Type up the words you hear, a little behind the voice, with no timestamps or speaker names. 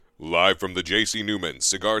Live from the J.C. Newman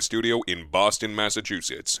Cigar Studio in Boston,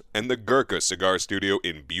 Massachusetts, and the Gurkha Cigar Studio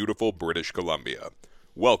in beautiful British Columbia.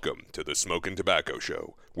 Welcome to the Smokin' Tabacco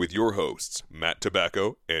Show with your hosts, Matt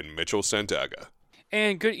Tabacco and Mitchell Santaga.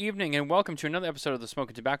 And good evening, and welcome to another episode of the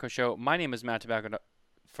Smokin' Tabacco Show. My name is Matt Tabacco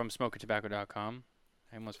from SmokinTobacco.com.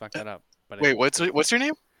 I almost fucked that up. But Wait, what's your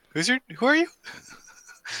name? Who are you?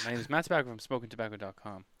 My name is Matt Tabacco from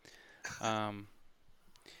SmokinTobacco.com.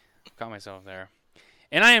 Got myself there.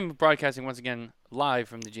 And I am broadcasting once again live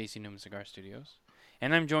from the J.C. Newman Cigar Studios.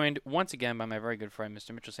 And I'm joined once again by my very good friend,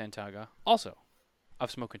 Mr. Mitchell Santaga, also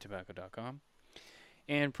of SmokinTobacco.com,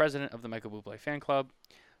 and president of the Michael Bublé Fan Club,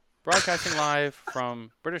 broadcasting live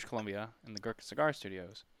from British Columbia in the Gurkha Cigar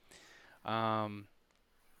Studios.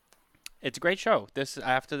 It's a great show.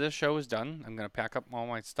 After this show is done, I'm going to pack up all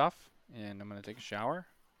my stuff, and I'm going to take a shower,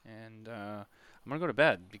 and I'm going to go to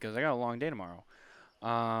bed because I got a long day tomorrow. We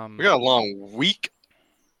got a long week.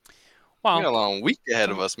 Well, we got a long week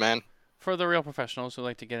ahead of us, man. For the real professionals who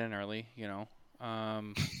like to get in early,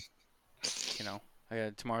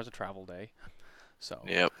 tomorrow's a travel day, so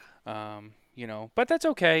yep. But that's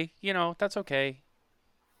okay. That's okay.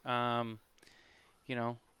 Mitchell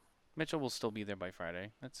will still be there by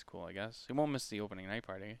Friday. That's cool, I guess. He won't miss the opening night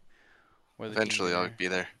party. Eventually, I'll be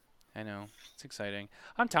there. I know. It's exciting.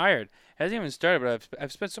 I'm tired. It hasn't even started, but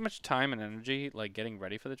I've spent so much time and energy getting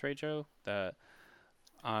ready for the trade show that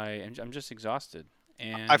I'm just exhausted.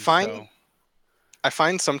 And I find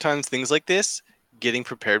sometimes things like this, getting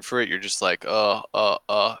prepared for it, you're just like,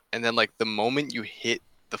 and then the moment you hit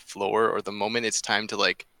the floor or the moment it's time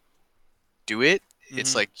to do it,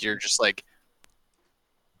 it's you're just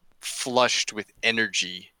flushed with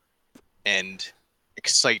energy and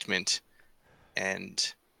excitement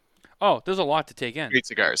and there's a lot to take in. Great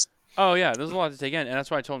cigars. Oh yeah, there's a lot to take in, and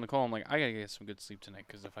that's why I told Nicole, I'm like, I gotta get some good sleep tonight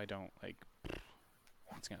because if I don't,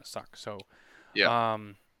 it's gonna suck. So yeah, I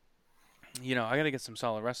gotta get some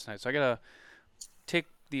solid rest tonight. So I gotta take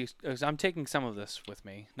I'm taking some of this with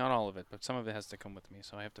me, not all of it, but some of it has to come with me.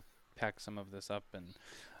 So I have to pack some of this up and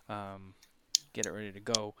get it ready to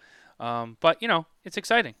go. But it's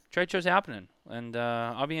exciting. Trade show's happening, and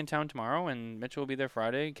I'll be in town tomorrow, and Mitchell will be there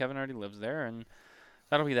Friday. Kevin already lives there, and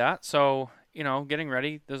that'll be that. So getting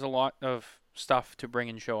ready. There's a lot of stuff to bring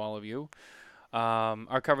and show all of you.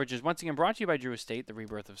 Our coverage is once again brought to you by Drew Estate, the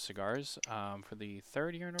rebirth of cigars, for the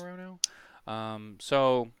third year in a row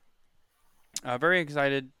now. Very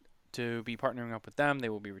excited to be partnering up with them. They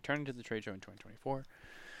will be returning to the trade show in 2024.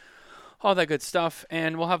 All that good stuff,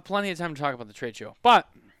 and we'll have plenty of time to talk about the trade show. But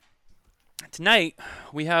tonight,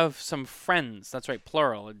 we have some friends. That's right,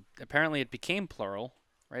 plural. Apparently, it became plural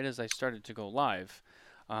right as I started to go live.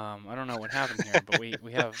 I don't know what happened here, but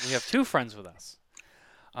we have two friends with us.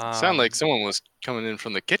 Sound like someone was coming in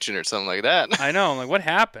from the kitchen or something like that. I know. I'm like, what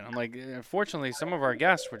happened? I'm like, unfortunately, some of our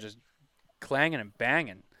guests were just clanging and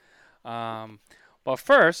banging. But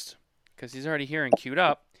first, because he's already here and queued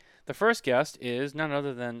up, the first guest is none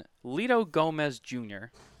other than Litto Gomez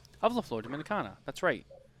Jr. of La Flor Dominicana. That's right.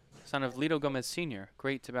 Son of Litto Gomez Sr.,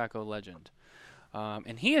 great tobacco legend.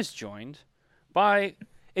 And he is joined by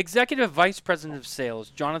Executive Vice President of Sales,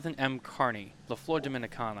 Jonathan M. Carney. La Flor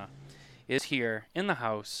Dominicana is here in the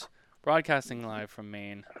house, broadcasting live from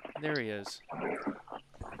Maine. There he is.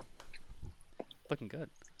 Looking good.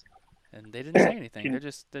 And they didn't say anything. They're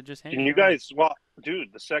just hanging Can you around. guys,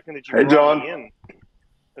 dude, the second that you Hey, brought John. me in,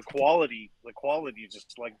 the quality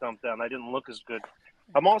just dumped down. I didn't look as good.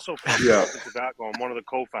 I'm also from Tabacco. I'm one of the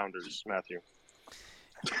co-founders, Matthew.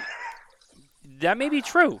 That may be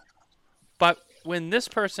true, but when this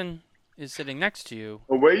person is sitting next to you,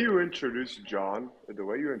 The way you introduced John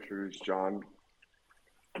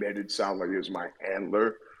made it sound like he was my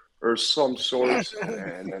handler or some sort,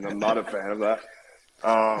 and I'm not a fan of that.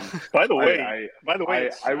 By the way,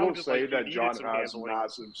 I will it say sounded like that you John needed some has handling.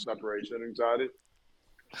 massive separation anxiety.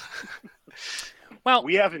 well,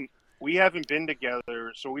 We haven't been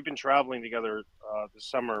together, so we've been traveling together this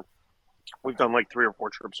summer. We've done 3 or 4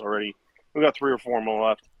 trips already. We got 3 or 4 more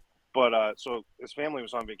left. But so his family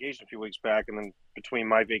was on vacation a few weeks back, and then between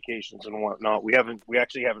my vacations and whatnot, we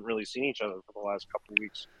actually haven't really seen each other for the last couple of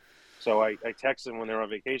weeks. So I texted him when they were on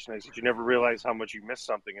vacation. I said, "You never realize how much you miss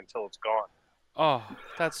something until it's gone." oh,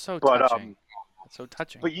 that's so But touching. That's so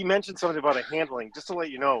touching. But you mentioned something about a handling. Just to let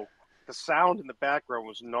you know, the sound in the background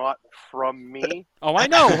was not from me. Oh, I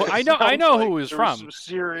know. I know who it was There from. some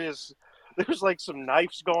serious. There's some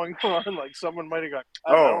knives going on. Someone might have got.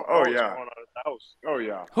 Oh, I don't know what's yeah. going on at the house. Oh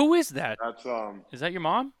yeah, Who is that? that's Is that your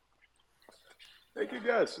mom? Take a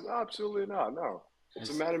guess. Absolutely not. No, it's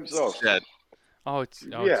the man himself. Dead. It's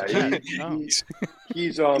Yeah, Jet. Oh. he's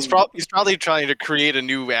He's probably trying to create a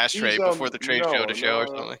new ashtray before the trade show to show or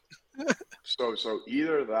something. So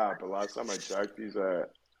either that, but last time I checked, he's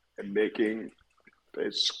making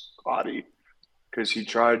biscotti because he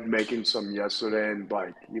tried making some yesterday and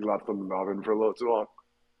like he left them in the oven for a little too long.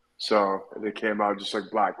 So they came out just like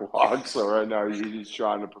black logs. So right now he's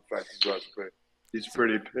trying to perfect his recipe. He's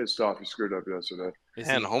pretty pissed off. He screwed up yesterday.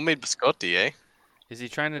 And homemade biscotti, eh? Is he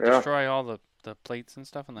trying to destroy all the plates and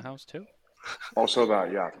stuff in the house too? Also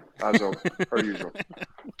that, yeah, as per usual.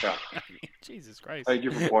 Yeah. Jesus Christ. Thank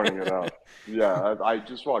you for pointing it out. Yeah, I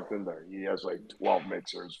just walked in there. He has like 12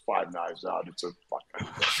 mixers, 5 knives out. It's a fucking.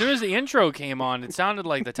 As soon as the intro came on, it sounded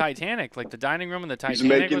like the Titanic, like the dining room in the He's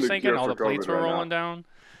Titanic making was the sinking. cure All for the plates COVID were right rolling now. down.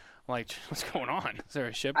 I'm like, what's going on? Is there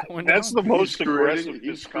a ship going That's down? the most He's creating- aggressive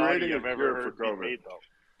he's biscotti creating a I've ever cure heard for be COVID. made,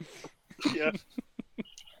 though. Yeah.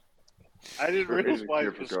 I didn't Creating realize a why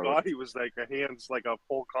cure for COVID. biscotti was like like a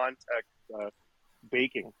full contact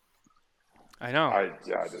baking. I know. I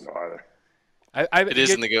didn't know either. It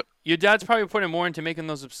is in the go. Your dad's probably putting more into making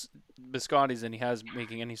those biscottis than he has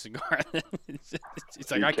making any cigar. He's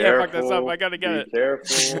like, Be I can't fuck this up. careful, I gotta get be it.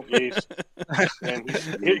 Careful. Yes. And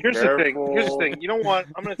Be here's the thing. Here's the careful. thing. You know what?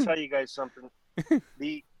 I'm going to tell you guys something.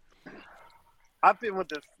 I've been with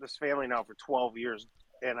this family now for 12 years,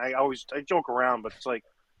 and I joke around, but it's like,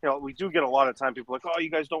 we do get a lot of time. People are like, oh, you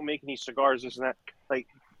guys don't make any cigars, this and that. Like,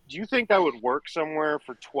 do you think I would work somewhere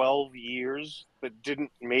for 12 years that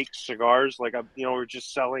didn't make cigars? Like, we're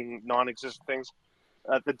just selling non-existent things.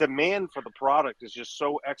 The demand for the product is just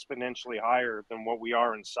so exponentially higher than what we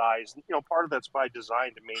are in size. Part of that's by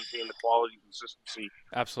design to maintain the quality and consistency.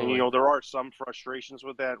 Absolutely. And, there are some frustrations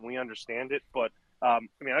with that, and we understand it. But, I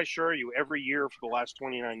assure you, every year for the last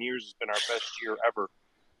 29 years has been our best year ever,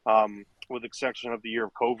 with the exception of the year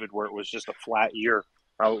of COVID, where it was just a flat year.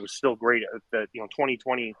 It was still great.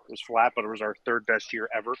 2020 was flat, but it was our third best year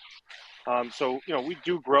ever. So, we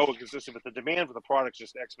do grow and consistent, but the demand for the product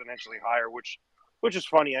is just exponentially higher, which is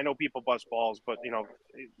funny. I know people bust balls, but,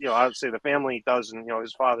 I would say the family does, and,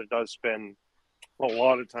 his father does spend a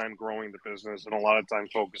lot of time growing the business and a lot of time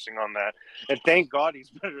focusing on that. And thank God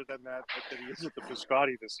he's better than that he is at the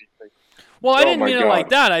biscotti this evening. Well, I Oh didn't my mean it God. like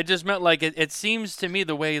that. I just meant like it seems to me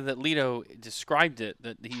the way that Litto described it,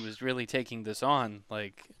 that he was really taking this on.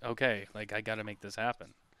 Like, okay, like I got to make this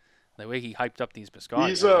happen. The way he hyped up these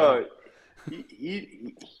biscotti.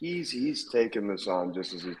 He's taking this on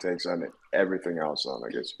just as he takes on everything else on, I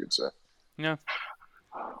guess you could say. Yeah.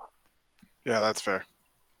 Yeah, that's fair.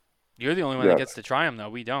 You're the only one Yeah. that gets to try them, though.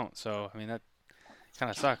 We don't. So, I mean, that kind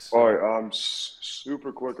of sucks. All right,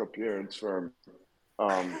 super quick appearance from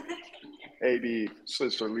AB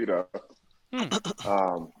Sister Litto.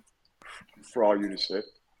 For all you to see.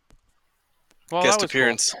 Well, Guest that was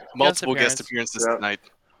appearance. cool. Multiple guest appearances Yeah. tonight.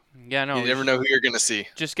 Yeah, no. You never know who you're going to see.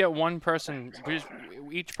 Just get one person.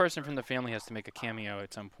 Each person from the family has to make a cameo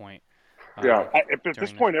at some point. Yeah. At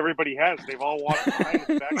this point, everybody has. They've all walked behind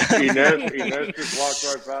the back. Inez just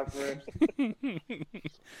walked right past me.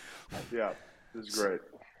 Yeah, this is great.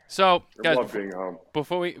 So, I guys, love being home.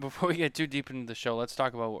 before we get too deep into the show, let's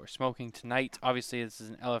talk about what we're smoking tonight. Obviously, this is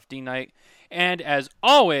an LFD night, and as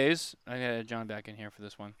always, I got John back in here for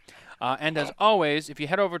this one. And as always, if you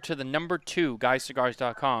head over to the #2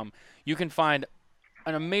 guyscigars.com, you can find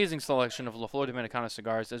an amazing selection of La Flor Dominicana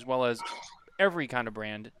cigars, as well as every kind of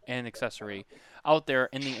brand and accessory out there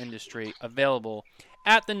in the industry available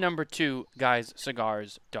at the #2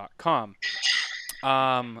 guyscigars.com.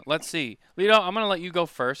 Let's see. Litto, I'm going to let you go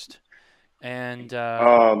first. And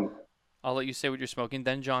I'll let you say what you're smoking.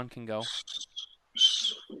 Then John can go.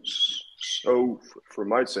 So for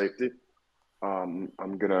my safety, I'm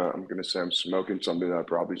gonna say I'm smoking something that I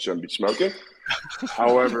probably shouldn't be smoking.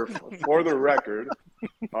 However, for the record,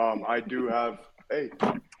 I do have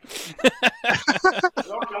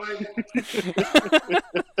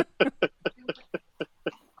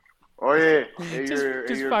Oh yeah, hey, Just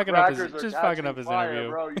your fucking up his- crackers are just fucking up catching his fire, interview.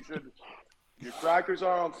 bro. Your crackers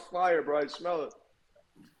are on fire, bro. I smell it.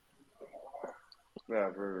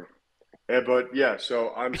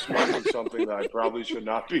 So I'm smoking something that I probably should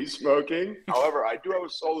not be smoking. However, I do have a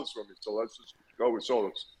Solis with me, so let's just go with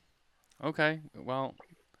Solis. Okay. Well,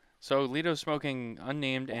 so Litto's smoking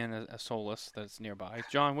unnamed and a Solis that's nearby.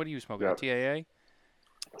 John, what are you smoking? Yeah. A TAA?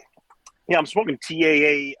 Yeah, I'm smoking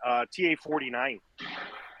TAA TA49.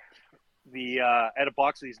 I had a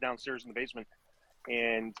box of these downstairs in the basement,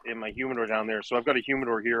 and in my humidor down there. So I've got a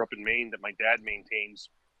humidor here up in Maine that my dad maintains,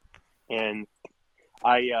 and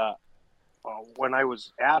I when I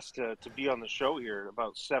was asked to be on the show here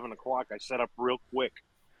about 7 o'clock, I set up real quick.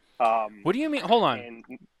 What do you mean? Hold on. And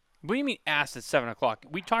What do you mean asked at 7 o'clock?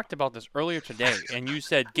 We talked about this earlier today, and you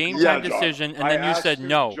said game Yeah, time John. decision, and I then you asked said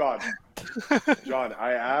no. John,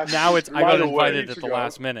 I asked Now you it's I by got the invited way, at the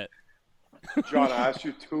last minute. John, I asked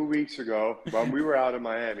you 2 weeks ago when we were out in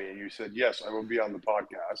Miami, and you said, yes, I will be on the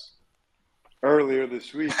podcast. Earlier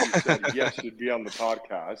this week, you said, yes, you'd be on the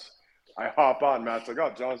podcast. I hop on. Matt's like,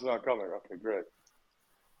 oh, John's not coming. Okay, great.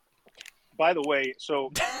 By the way,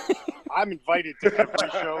 so I'm invited to every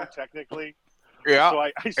show technically. Yeah. So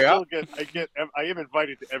I am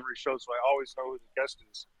invited to every show, so I always know who the guest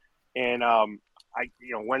is. And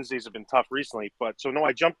Wednesdays have been tough recently, but so no,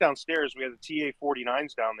 I jumped downstairs. We had the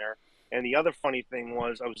TA-49s down there, and the other funny thing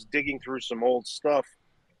was I was digging through some old stuff,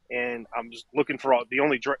 and I'm just looking for the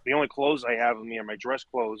only clothes I have on me are my dress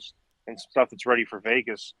clothes and stuff that's ready for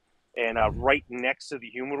Vegas. And right next to the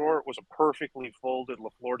humidor was a perfectly folded La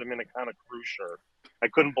Florida Dominicana cruise shirt. I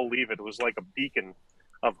couldn't believe it. It was like a beacon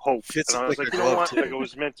of hope. Fits And I was like like, a you know glove, what? too. Like it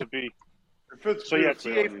was meant to be. It fits So yeah,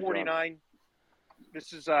 beautifully on you, John. TA-49.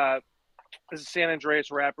 This is San Andreas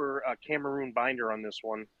wrapper, Cameroon binder on this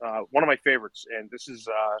one. One of my favorites, and this is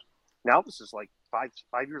like five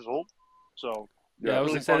years old. So Yeah, I was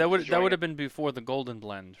really gonna say that would enjoying have been before the golden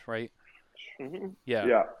blend, right? Mm-hmm. Yeah.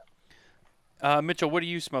 Yeah. Mitchell, what are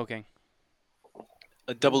you smoking?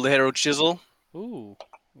 A double hero chisel. Ooh,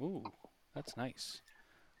 that's nice.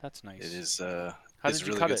 That's nice. It is. How it's did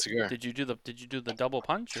a you really cut good it? cigar. Did you do the double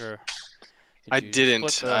punch or? I you didn't.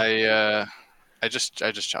 split the- I just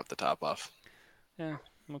chopped the top off. Yeah.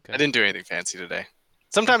 Okay. I didn't do anything fancy today.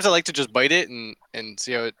 Sometimes I like to just bite it and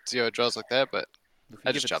see how it draws like that, but If you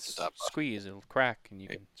I give just it chopped the top off. squeeze, it'll crack, and you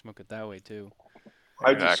can smoke it that way too.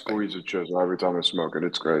 I just Exactly. squeeze a chisel every time I smoke it.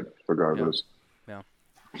 It's great, regardless.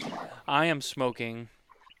 I am smoking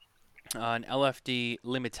an LFD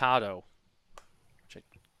Limitado.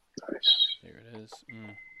 Nice. There it is.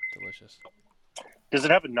 Delicious. Does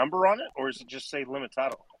it have a number on it, or does it just say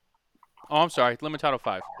Limitado? Oh, I'm sorry. Limitado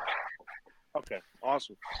 5. Okay,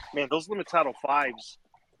 awesome. Man, those Limitado 5s,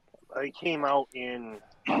 they came out in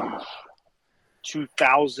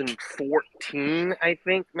 2014, I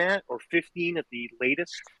think, Matt, or 15 at the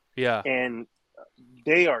latest. Yeah. And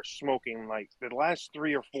they are smoking like the last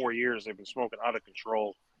 3 or 4 years. They've been smoking out of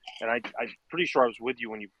control. And I'm pretty sure I was with you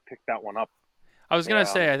when you picked that one up. I was gonna Yeah,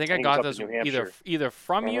 say I think I I think it was got up this in New Hampshire. either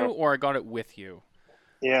from you Uh-huh. or I got it with you.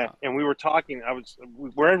 Yeah, and we were talking.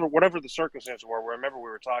 Whatever the circumstances were. I remember we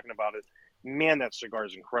were talking about it. Man, that cigar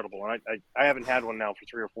is incredible. And I haven't had one now for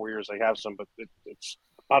 3 or 4 years. I have some, but it's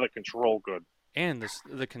out of control good. And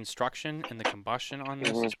the construction and the combustion on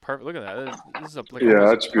this is perfect. Look at that. This is like Yeah,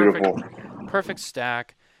 almost that's a perfect, beautiful. perfect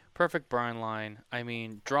stack, perfect burn line. I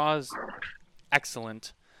mean, draws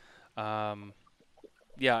excellent.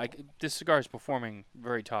 This cigar is performing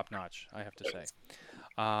very top notch, I have to say.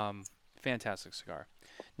 Fantastic cigar.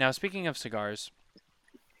 Now, speaking of cigars,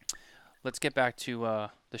 let's get back to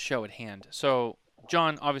the show at hand. So,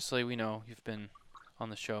 John, obviously, we know you've been on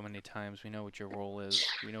the show many times. We know what your role is.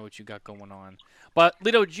 We know what you got going on. But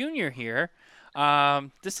Litto Jr. here,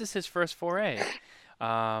 this is his first foray.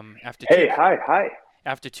 After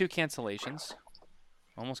two cancellations,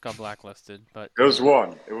 almost got blacklisted, but It was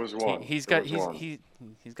one. It was one. he's It was one.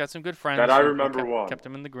 got some good friends That I who remember one. kept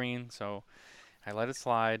him in the green, so I let it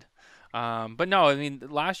slide. But no, I mean,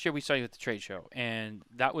 last year we saw you at the trade show, and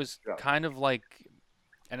that was Yeah. kind of like,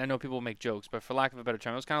 and I know people make jokes, but for lack of a better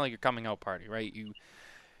term, it was kind of like your coming out party, right? You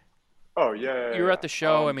were at the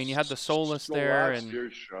show. I mean, you had the Solis there, last and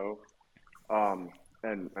year's show.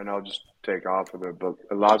 And I'll just take off with it, but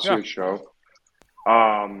last year's show.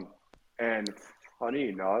 And funny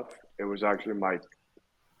enough, it was actually my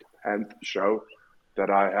 10th show that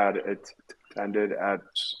I had attended at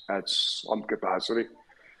some capacity.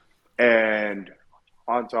 And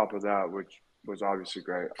on top of that, which was obviously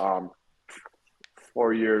great,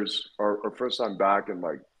 4 years or first time back in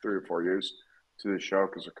like 3 or 4 years to the show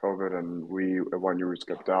because of COVID, and 1 year we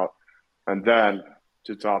skipped out. And then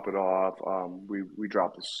to top it all off, we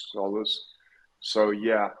dropped the Solis. So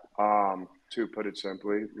yeah, to put it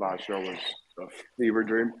simply, last show was a fever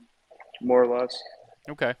dream, more or less.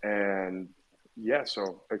 okay. And yeah,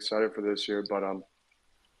 so excited for this year. But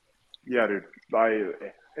yeah, dude,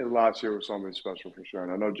 last year was something special for sure,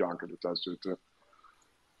 and I know John could attest to it too.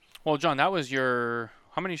 Well, John, that was how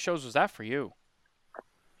many shows was that for you?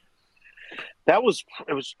 It was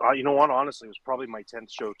you know what, honestly, it was probably my 10th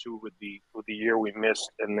show too, with the year we missed,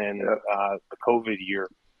 and then the COVID year.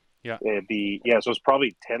 Yeah. So it's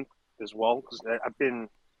probably 10th as well, because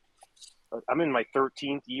I'm in my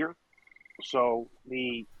 13th year, so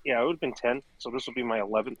it would have been 10. So this will be my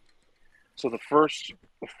 11th. So the first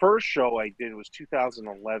show I did was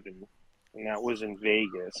 2011, and that was in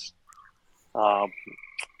Vegas. Um,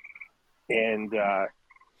 and that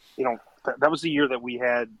was the year that we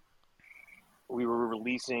were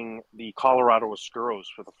releasing the Colorado Oscuros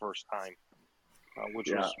for the first time,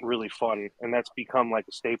 which was really fun, and that's become like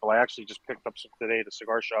a staple. I actually just picked up some today at a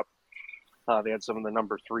cigar shop. They had some of the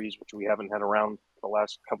number 3s, which we haven't had around the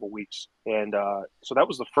last couple of weeks, and so that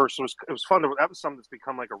was the first. It was fun. That was something that's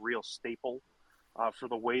become like a real staple for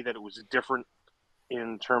the way that it was different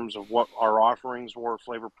in terms of what our offerings were.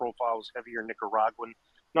 Flavor profiles, heavier Nicaraguan,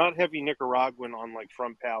 not heavy Nicaraguan on like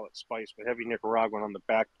front palate spice, but heavy Nicaraguan on the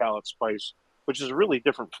back palate spice, which is a really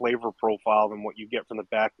different flavor profile than what you get from the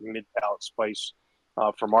back and mid palate spice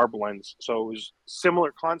from our blends. So it was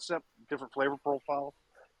similar concept, different flavor profile.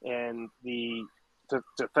 And to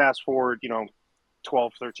fast forward,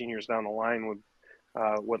 12, 13 years down the line with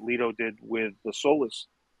what Litto did with the Solis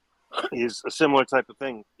is a similar type of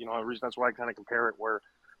thing. The reason that's why I kind of compare it where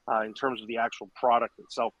in terms of the actual product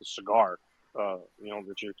itself, the cigar,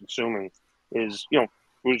 that you're consuming is,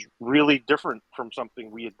 was really different from something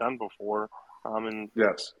we had done before. And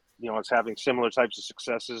Yes. It's having similar types of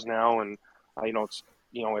successes now. And,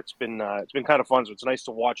 it's been kind of fun. So it's nice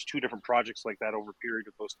to watch 2 different projects like that over a period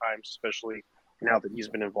of those times, especially now that he's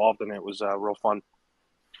been involved in it. It was real fun.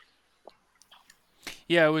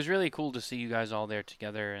 Yeah, it was really cool to see you guys all there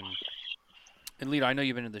together. And Litto, I know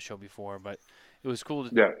you've been to the show before, but it was cool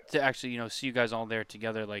to actually, see you guys all there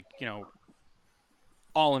together, like,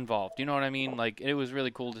 all involved. You know what I mean? Like, it was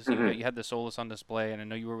really cool to see you had the Solis on display, and I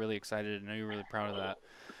know you were really excited. I know you were really proud of that.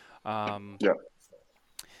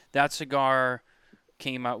 That cigar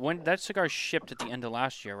came out when that cigar shipped at the end of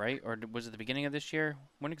last year, right? Or was it the beginning of this year?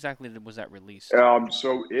 When exactly was that released?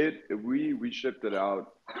 So we shipped it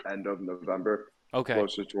out end of November,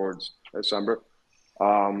 closer towards December.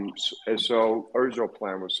 So original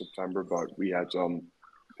plan was September, but we had some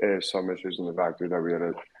issues in the factory that we had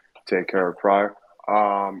to take care of prior.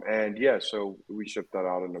 So we shipped that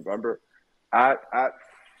out in November. At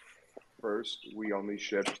first, we only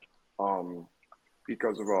shipped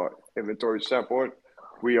because of our inventory standpoint.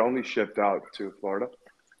 We only shipped out to Florida.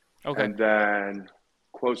 Okay. And then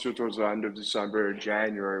closer towards the end of December,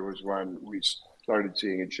 January was when we started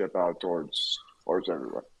seeing it ship out towards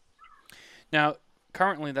everywhere. Now,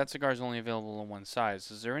 currently, that cigar is only available in one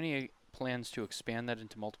size. Is there any plans to expand that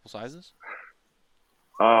into multiple sizes?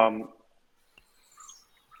 I'm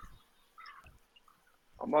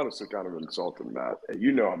honestly kind of insulted, Matt.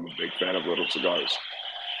 You know I'm a big fan of little cigars.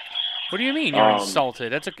 What do you mean you're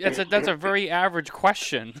insulted? That's a very average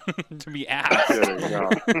question to be asked.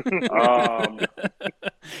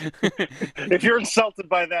 If you're insulted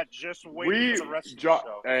by that, just wait for the rest of the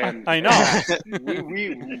show. And I know.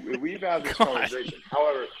 we've had this conversation.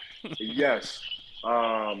 However, yes.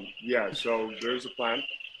 So there's a plan.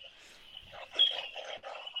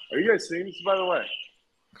 Are you guys seeing this, by the way?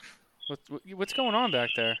 What's going on back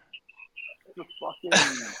there? The fucking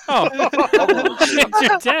it's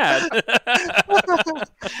your dad.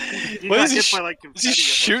 What is he? Is he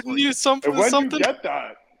shooting you something? And when you get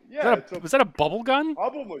that, was that a bubble gun?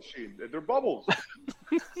 Bubble machine. They're bubbles.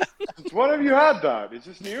 Since when have you had that? Is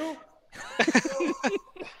this new?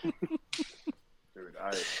 Dude,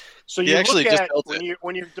 So you look at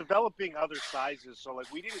when you're developing other sizes. So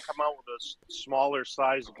like we didn't come out with a smaller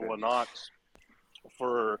size of Lennox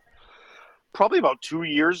for probably about 2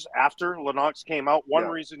 years after Lennox came out. One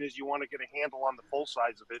reason is you want to get a handle on the full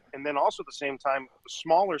size of it. And then also at the same time,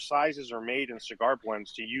 smaller sizes are made in cigar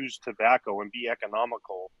blends to use tobacco and be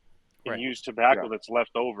economical and use tobacco that's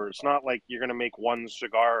left over. It's not like you're going to make one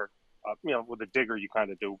cigar, with a digger you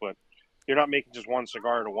kind of do, but you're not making just one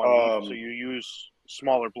cigar to one leaf, so you use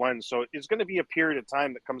smaller blends. So it's going to be a period of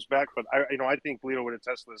time that comes back. But I think Litto would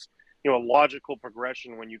attest to this. A logical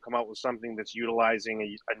progression when you come out with something that's utilizing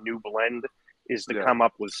a new blend is to come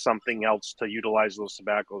up with something else to utilize those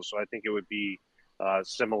tobaccos. So I think it would be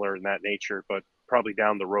similar in that nature, but probably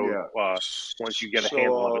down the road once you get a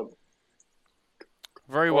handle of it.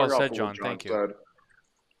 Very well said, John. Thank you.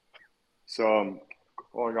 So,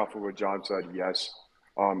 going off of what John said, yes,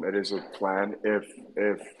 it is a plan. If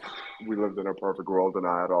we lived in a perfect world and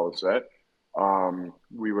I had all set,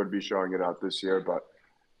 we would be showing it out this year. But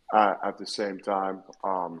at the same time,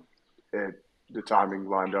 the timing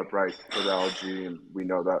lined up right for the LG, and we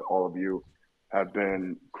know that all of you have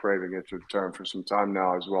been craving its return for some time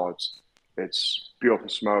now as well. It's beautiful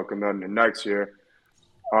smoke, and then the next year,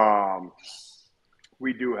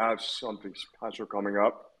 we do have something special coming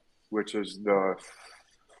up, which is the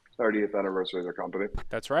 30th anniversary of the company.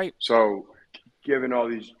 That's right. So, given all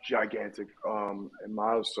these gigantic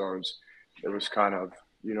milestones, it was kind of,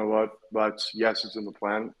 you know what? It's in the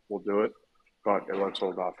plan. We'll do it. but it looks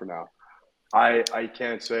sold out for now. I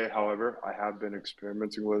can't say, however, I have been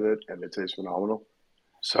experimenting with it and it tastes phenomenal.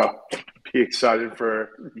 So be excited for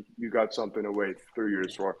you got something to wait 3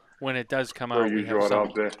 years for. When it does come Per out, we have usual some.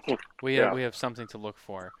 update. We Yeah. have something to look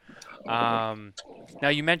for. Now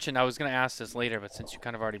you mentioned, I was going to ask this later, but since you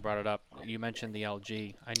kind of already brought it up, you mentioned the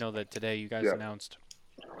LG. I know that today you guys Yeah. announced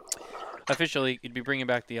officially you'd be bringing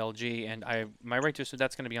back the LG, and am I right to assume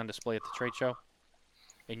that's going to be on display at the trade show,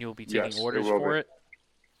 and you'll be taking Yes, it orders will for be. it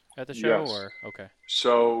at the show, Yes. or okay?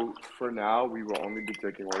 So for now, we will only be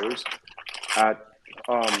taking orders at.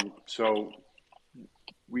 So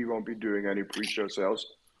we won't be doing any pre-show sales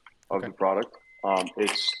of Okay. the product.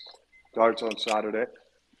 It starts on Saturday.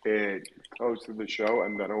 It goes to the show,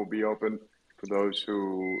 and then it will be open for those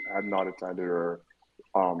who have not attended or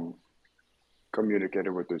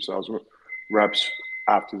communicated with their sales reps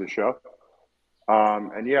after the show.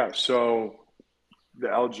 And yeah, so the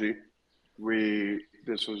LG,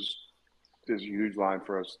 this is a huge line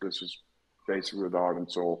for us. This is basically the heart and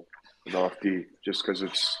soul of LFD, just because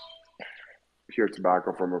it's pure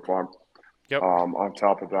tobacco from a farm. Yep. On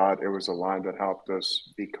top of that, it was a line that helped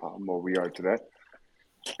us become what we are today.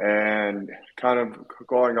 And kind of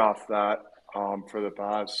going off that, for the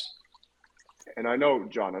past, and I know,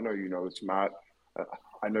 John, I know you know this, Matt.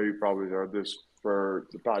 I know you probably heard this for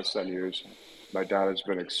the past 10 years. My dad has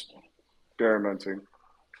been experimenting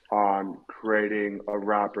on creating a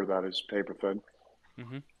wrapper that is paper thin,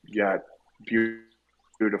 Mm-hmm. yet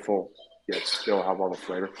beautiful, yet still have all the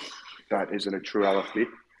flavor. That isn't a true LFD.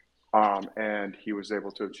 And he was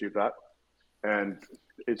able to achieve that. And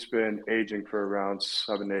it's been aging for around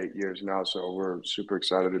 7 to 8 years now. So we're super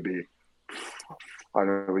excited to be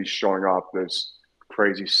finally showing off this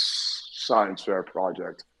crazy science fair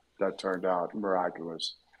project that turned out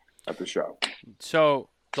miraculous at the show. So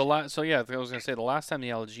yeah, I was going to say the last time the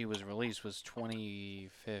LG was released was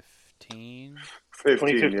 2015.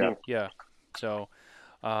 15, yeah. Yeah. So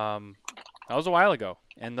that was a while ago,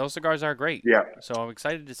 and those cigars are great. Yeah. So I'm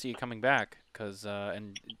excited to see it coming back,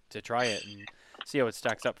 and to try it and see how it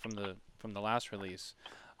stacks up from the last release.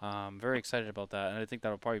 Very excited about that, and I think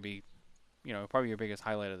that'll probably be, probably your biggest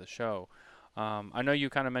highlight of the show. I know you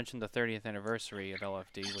kind of mentioned the 30th anniversary of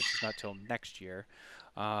LFD, which is not till next year.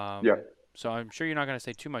 Yeah. So I'm sure you're not going to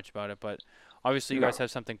say too much about it, but obviously you No. guys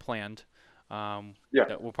have something planned. Yeah.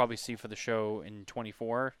 That we'll probably see for the show in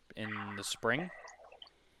 24 in the spring.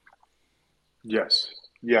 Yes.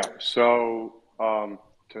 Yeah. So, in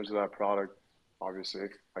terms of that product, obviously,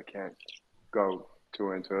 I can't go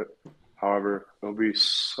too into it. However, it'll be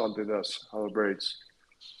something that celebrates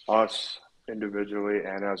us individually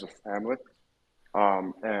and as a family.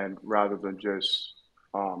 And rather than just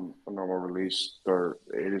a normal release,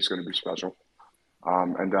 it is going to be special.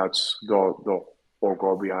 And that's the whole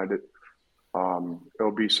goal behind it.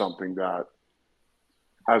 It'll be something that,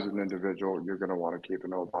 as an individual, you're going to want to keep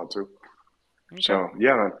and hold on to. Okay. So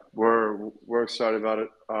yeah, man, we're excited about it.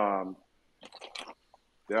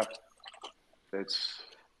 Yeah, it's.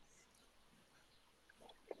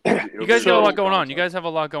 You guys got a lot going on. You guys have a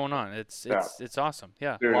lot going on. It's awesome.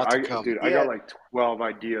 Yeah. Dude, Lot to come. I got like 12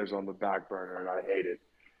 ideas on the back burner, and I hate it.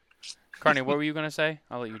 Carney, what were you gonna say?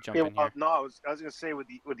 I'll let you jump in here. No, I was gonna say with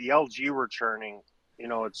the LG returning,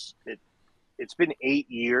 it's been 8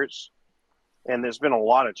 years, and there's been a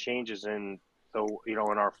lot of changes in in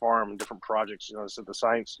our farm, different projects. So the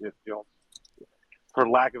science, for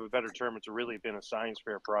lack of a better term, it's really been a science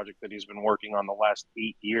fair project that he's been working on the last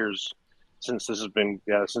 8 years since there's been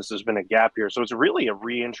a gap here. So it's really a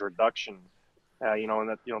reintroduction. And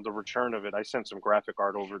that the return of it. I sent some graphic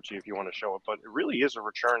art over to you if you want to show it, but it really is a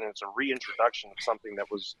return, and it's a reintroduction of something that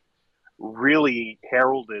was really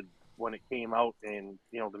heralded when it came out in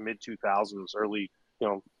the mid 2000s, early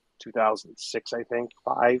 2006, I think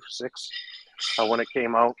 5, 6, when it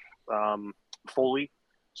came out fully.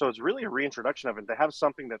 So it's really a reintroduction of it. To have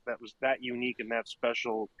something that was that unique and that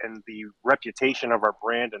special, and the reputation of our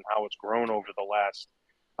brand and how it's grown over the last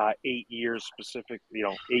 8 years specific,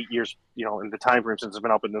 8 years, in the time frame since it's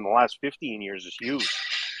been up, and then the last 15 years is huge.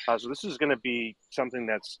 So this is going to be something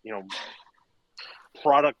that's,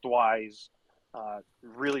 product wise,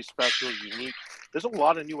 really special, unique. There's a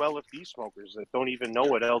lot of new LFD smokers that don't even know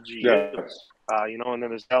what LG is, and then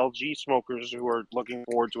there's LG smokers who are looking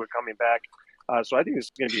forward to it coming back. So I think this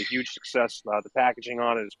is going to be a huge success. The packaging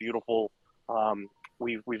on it is beautiful.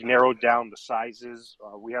 We've narrowed down the sizes.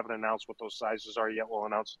 We haven't announced what those sizes are yet. We'll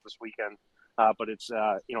announce it this weekend. But it's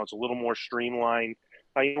it's a little more streamlined.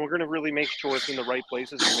 We're going to really make sure it's in the right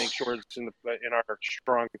places and make sure it's in our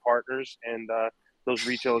strong partners and those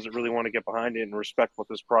retailers that really want to get behind it and respect what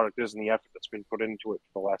this product is and the effort that's been put into it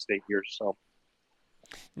for the last 8 years. So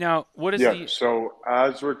Now, what is Yeah. the? So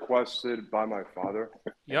as requested by my father,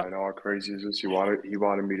 and Yep. I know how crazy is this. He wanted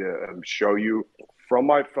me to show you from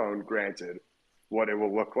my phone. Granted, what it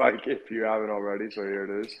will look like if you haven't already. So here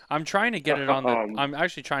it is. I'm trying to get it on the. Um. I'm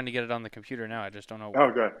actually trying to get it on the computer now. I just don't know.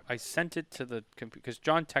 Okay. I sent it to the computer because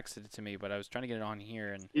John texted it to me, but I was trying to get it on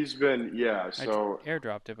here and He's been I So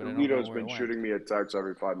airdropped it, but I don't know Lito's where it been went. shooting me a text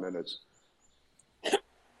every 5 minutes.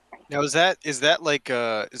 Now is that like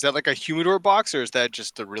a humidor box, or is that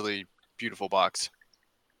just a really beautiful box?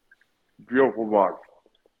 Beautiful box.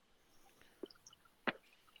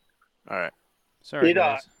 All right. Sorry, It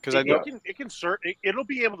guys. Because I Yeah. it'll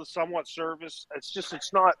be able to somewhat service.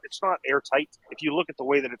 It's not airtight. If you look at the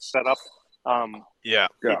way that it's set up, yeah.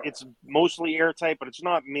 Yeah. it's mostly airtight, but it's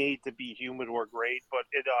not made to be humidor grade. But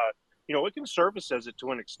it can service as it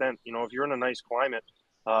to an extent. If you're in a nice climate.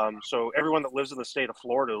 So everyone that lives in the state of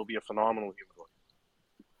Florida, it'll be a phenomenal humidor.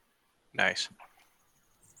 Nice.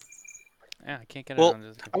 Yeah, I can't get it Well,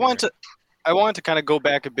 onto the I computer. wanted to kind of go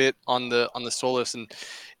back a bit on the Solis, and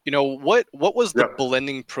what was the Yeah.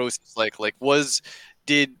 blending process like?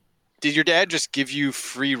 Did your dad just give you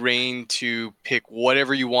free reign to pick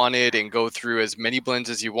whatever you wanted and go through as many blends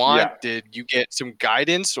as you want? Yeah. Did you get some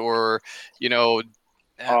guidance, or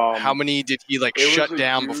how many did he It was shut a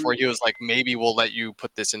down before huge. he was like, maybe we'll let you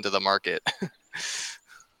put this into the market?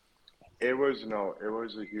 It was no. It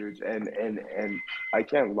was a huge. And I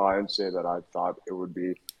can't lie and say that I thought it would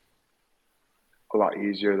be a lot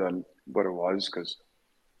easier than what it was because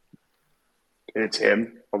it's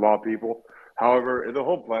him of all people. However, the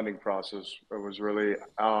whole blending process it was really.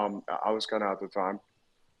 I was kind of at the time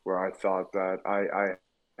where I thought that I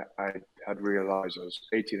had realized I was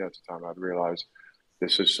 18 at the time. I'd realized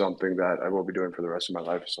this is something that I will be doing for the rest of my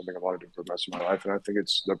life. It's something I want to do for the rest of my life, and I think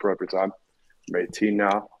it's the appropriate time. I'm 18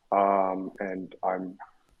 now, and I'm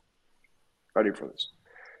ready for this.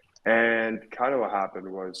 And kind of what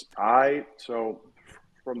happened was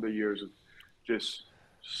from the years of just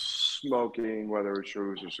smoking, whether it's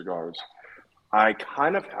shrooms or cigars, I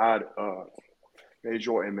kind of had a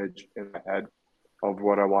visual image in my head of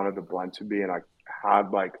what I wanted the blend to be, and I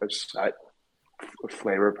had like a set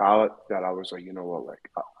flavor palette that I was like, you know what, like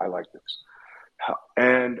I like this,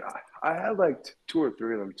 and I had like two or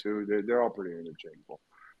three of them too. They're all pretty interchangeable.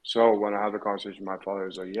 So when I had the conversation, my father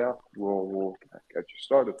was like, "Yeah, we'll get you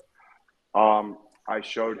started." I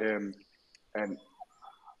showed him, and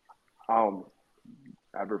I'll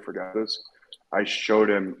never forget this. I showed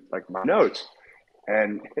him like my notes,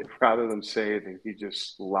 and rather than say anything, he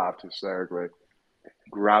just laughed hysterically,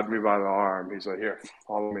 grabbed me by the arm. He's like, "Here,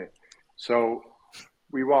 follow me." So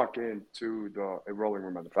we walk into the rolling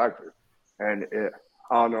room at the factory, and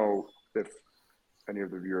I don't know if any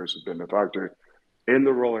of the viewers have been to the factory. In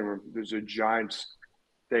the rolling room, there's a giant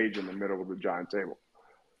stage in the middle of the giant table.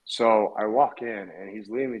 So I walk in, and he's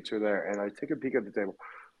leading me to there, and I take a peek at the table.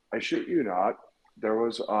 I shit you not, there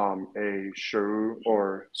was a cheroot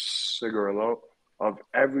or cigarillo of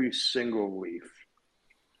every single leaf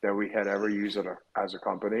that we had ever used as a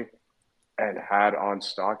company and had on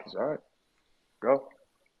stock. He's all right, go.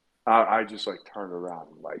 I just like turned around,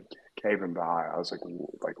 like caving by. I was like,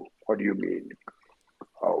 what do you mean?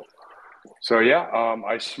 Oh, so yeah,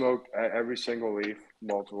 I smoked every single leaf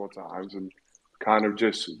multiple times and kind of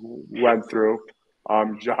just went through,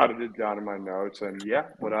 jotted it down in my notes, and yeah,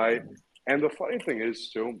 and the funny thing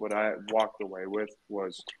is too, what I walked away with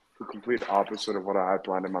was the complete opposite of what I had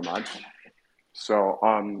planned in my mind. So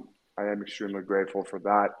I am extremely grateful for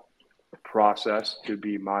that process to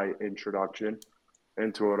be my introduction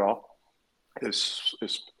into it all,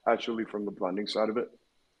 especially from the blending side of it.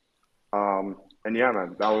 And yeah,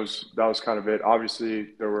 man, that was kind of it.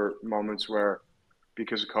 Obviously, there were moments where,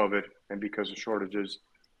 because of COVID and because of shortages,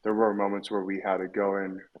 there were moments where we had to go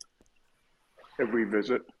in and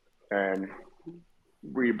revisit and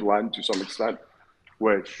reblend to some extent,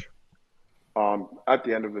 which at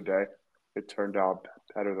the end of the day, it turned out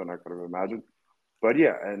better than I could have imagined. But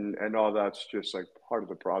yeah, and all that's just like part of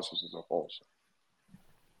the process as a whole. So.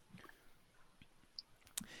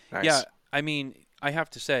 Nice. Yeah, I mean, I have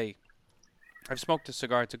to say, I've smoked a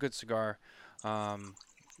cigar. It's a good cigar. Well,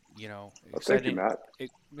 thank you, Exciting. Matt.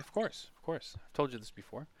 Of course, of course. I've told you this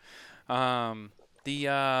before. Um, the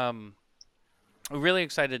Really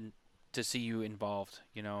excited to see you involved.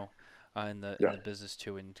 In the Yeah, business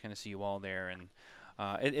too, and kind of see you all there, and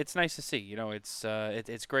it's nice to see.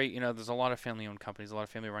 It's great. There's a lot of family-owned companies, a lot of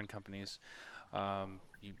family-run companies.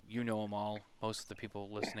 You know them all. Most of the people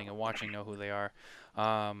listening and watching know who they are.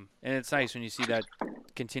 And it's nice when you see that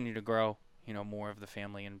continue to grow. more of the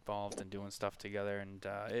family involved and doing stuff together, and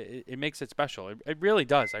it makes it special. It really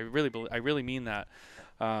does. I really mean that.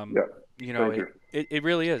 Yeah. Thank you. It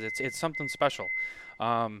really is. It's something special.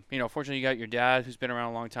 Fortunately, you got your dad who's been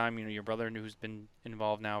around a long time. Your brother who's been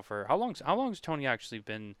involved now for how long? How long has Tony actually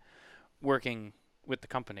been working with the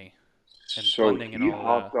company and So blending and he all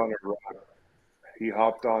hopped that? on a rep. He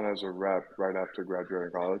hopped on as a rep right after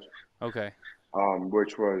graduating college. Okay.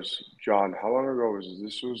 Which was John. How long ago was this?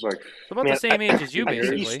 This was like So about Man, the same age as you, I think he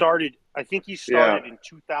basically. started. I think he started in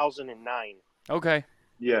 2009. Okay.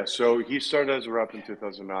 yeah. So he started as a rep in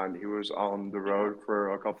 2009. He was on the road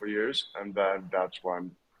for a couple of years, and then that's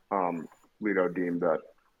when Litto deemed that,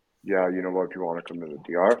 yeah, you know what, if you want to come to the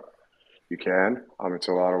DR, you can. It's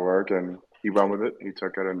a lot of work, and he went with it. He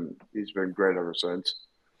took it, and he's been great ever since.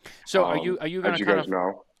 So are you gonna As you kind guys of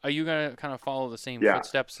know, follow the same Yeah.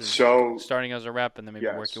 footsteps as So starting as a rep and then maybe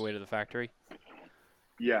work yes, your way to the factory?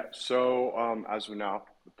 yeah. So as of now,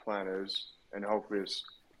 the plan is, and hopefully it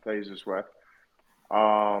stays this way.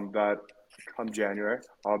 That come January,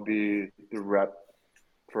 I'll be the rep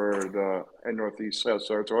for the Northeast sales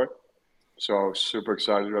territory. So super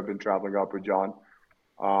excited. I've been traveling up with John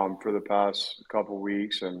for the past couple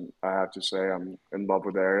weeks, and I have to say I'm in love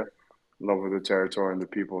with the area, in love with the territory and the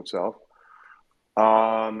people itself.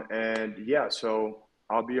 And yeah, so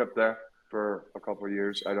I'll be up there for a couple of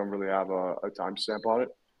years. I don't really have a timestamp on it.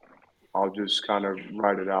 I'll just kind of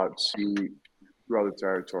ride it out, see, grow the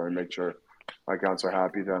territory, and make sure my accounts are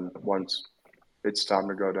happy. Then once it's time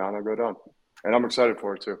to go down, I'll go down, and I'm excited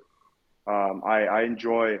for it too. I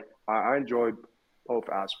enjoy I enjoy both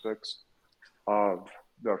aspects of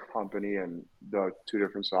the company and the two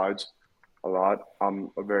different sides a lot.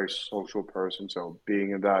 I'm a very social person, so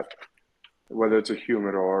being in that, whether it's a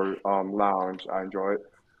humidor or lounge, I enjoy it.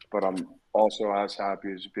 But I'm also as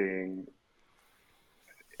happy as being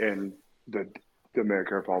in the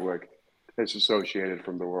Dominican Republic, disassociated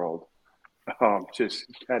from the world, just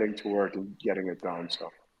heading to work and getting it done.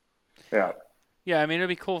 So, yeah, Yeah, I mean it'd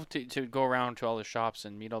be cool to go around to all the shops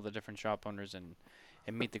and meet all the different shop owners and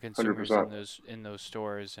meet the consumers 100%. in those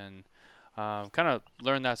stores and kind of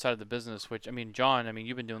learn that side of the business. Which I mean, John, I mean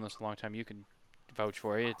you've been doing this a long time. You can vouch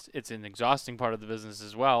for it. It's an exhausting part of the business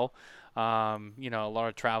as well. A lot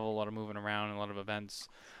of travel, a lot of moving around, a lot of events.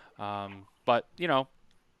 But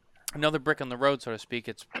another brick on the road, so to speak.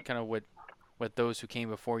 It's kind of what those who came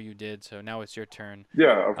before you did. So now it's your turn.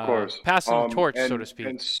 Yeah, of course. Passing the torch, so to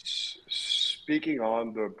And speak. speaking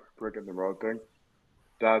on the brick in the road thing,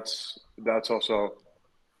 that's also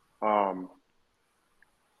um,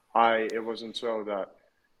 it wasn't so that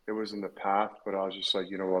it was in the path, but I was just like,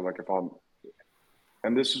 you know what, like if I'm,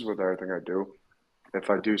 and this is with everything I do. If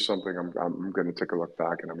I do something, I'm going to take a look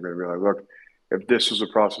back and I'm going to be like, look, if this is a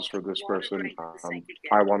process for this person,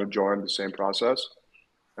 I want to join the same process,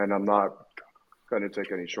 and I'm not going to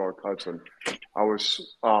take any shortcuts. And I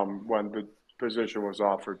was when the position was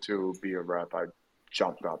offered to be a rep, I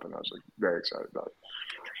jumped up and I was like very excited about it.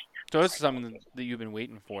 So this is something that you've been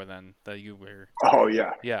waiting for, then, that you were. Oh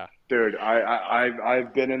yeah, Yeah. dude,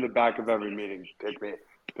 I've been in the back of every meeting. Pick me,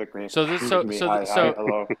 pick me. So this, pick me. Hi,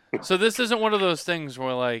 hello. so this isn't one of those things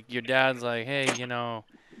where like your dad's like, hey,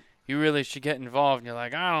 you really should get involved, and you're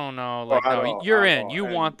like, I don't know, like At no, all, you're at in. all. You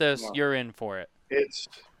want this, No, you're in for it. it's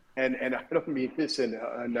and I don't mean this in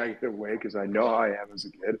a negative way because I know I am as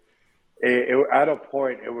a kid. At a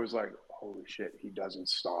point, it was like, holy shit, he doesn't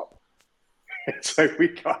stop. It's like we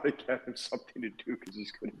gotta get him something to do because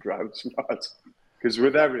he's gonna drive us nuts. Because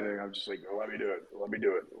with everything, I'm just like, oh, let me do it. Let me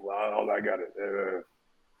do it. Well, I got it.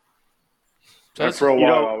 So And this for a is-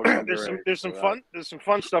 while, I was There's some underage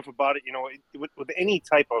fun stuff about it. With any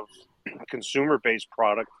type of consumer based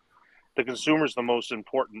product, the consumer is the most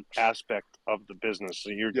important aspect of the business. So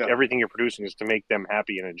Yeah. everything you're producing is to make them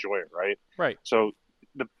happy and enjoy it, right? right. So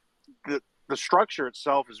the structure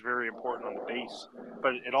itself is very important on the base,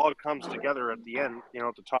 but it all comes together at the end,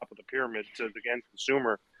 at the top of the pyramid to the end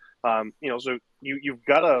consumer. So you've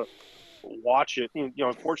got to watch it.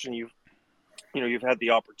 Unfortunately, you've had the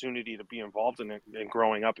opportunity to be involved in it and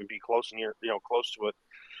growing up and be close close to it.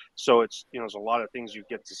 So it's, there's a lot of things you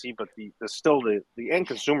get to see, but the end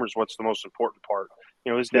consumer is what's the most important part.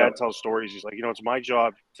 His dad tells stories. He's like, it's my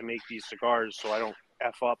job to make these cigars so I don't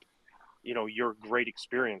F up your great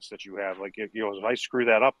experience that you have. Like, if I screw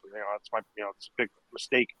that up, it's a big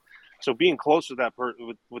mistake. So being close to that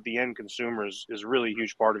with the end consumers is really a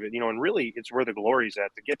huge part of it. And really it's where the glory's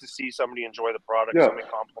at, to get to see somebody enjoy the product, Yeah. somebody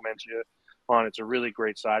compliment you on it's a really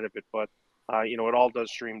great side of it. But it all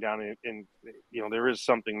does stream down in there is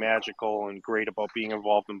something magical and great about being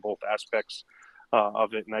involved in both aspects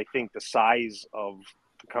of it. And I think the size of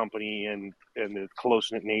the company and the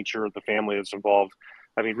close-knit nature of the family that's involved.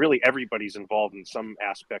 I mean, really everybody's involved in some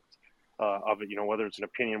aspect of it, whether it's an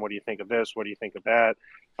opinion, what do you think of this? What do you think of that?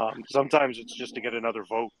 Sometimes it's just to get another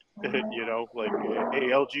vote, like, hey,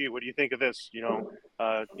 LG, what do you think of this?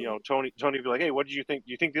 Tony would be like, hey, what did you think?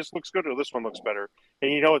 Do you think this looks good or this one looks better?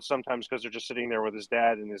 And it's sometimes because they're just sitting there with his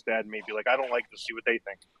dad, and his dad may be like, I don't like this, see what they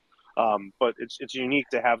think. But it's unique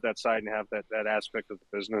to have that side and have that aspect of the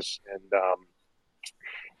business.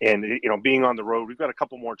 And being on the road, we've got a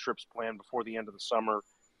couple more trips planned before the end of the summer,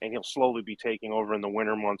 and he'll slowly be taking over in the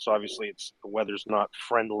winter months. Obviously, the weather's not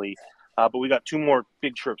friendly, but we got 2 more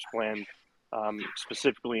big trips planned,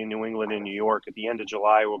 specifically in New England and New York. At the end of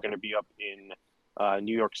July, we're going to be up in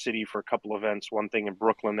New York City for a couple events. One thing in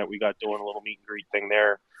Brooklyn that we got doing, a little meet and greet thing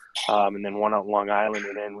there, and then one out in Long Island.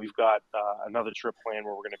 And then we've got another trip planned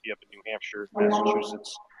where we're going to be up in New Hampshire,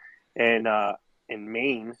 Massachusetts, and in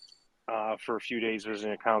Maine for a few days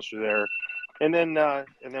visiting accounts through there. And then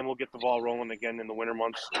we'll get the ball rolling again in the winter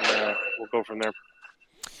months, and we'll go from there.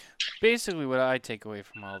 Basically, what I take away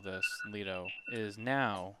from all this, Litto, is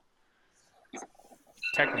now,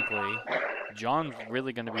 technically, John's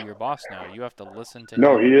really going to be your boss now. You have to listen to him.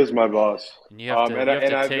 No, he is my boss. And you have to,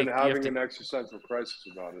 I've been having an existential crisis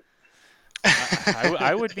about it.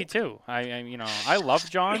 I would be too. I love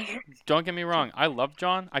John. Don't get me wrong. I love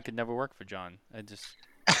John. I could never work for John. I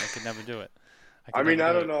could never do it. I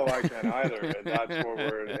don't know I can either. And that's what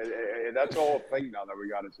that's the whole thing now that we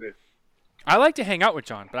got to see. I like to hang out with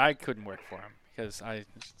John, but I couldn't work for him because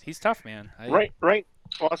he's tough, man. Right.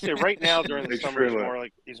 Well, I'll say right now during the summer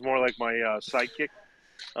he's more like my sidekick.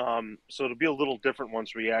 So it'll be a little different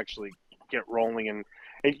once we actually get rolling. And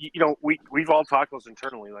we've all talked about this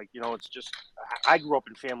internally. Like, it's just, I grew up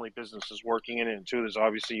in family businesses working in it too. There's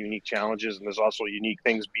obviously unique challenges, and there's also unique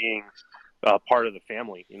things being part of the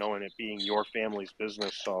family, and it being your family's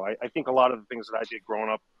business. So I think a lot of the things that I did growing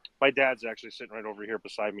up, my dad's actually sitting right over here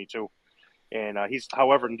beside me too. And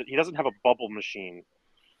however, he doesn't have a bubble machine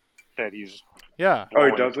that he's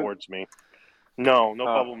blowing towards me. No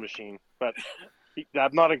bubble machine. But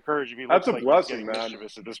I'm not encouraging you. That's a blessing, man.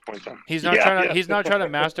 At this point in time. He's not trying to. He's not trying to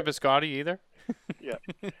master biscotti either. Yeah.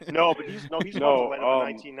 No, but he's no, a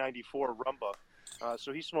 1994 Rumba.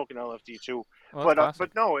 So he's smoking LFD too. Well,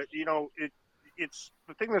 but no, it's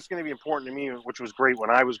the thing that's going to be important to me, which was great when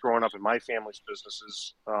I was growing up in my family's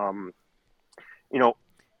businesses.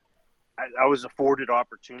 I was afforded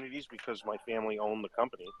opportunities because my family owned the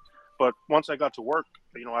company. But once I got to work,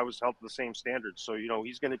 I was held to the same standards. So,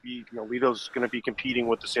 he's going to be, Litto's going to be competing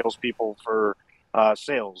with the salespeople for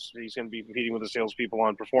sales. He's going to be competing with the salespeople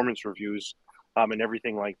on performance reviews and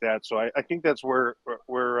everything like that. So I think that's where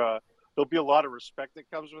there'll be a lot of respect that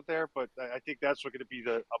comes with there. But I think that's going to be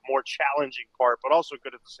a more challenging part, but also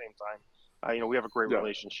good at the same time. We have a great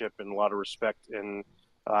relationship and a lot of respect, and,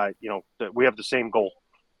 that we have the same goal.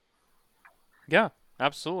 Yeah,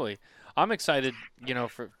 absolutely. I'm excited,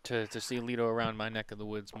 to see Litto around my neck of the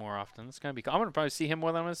woods more often. It's gonna be. I'm gonna probably see him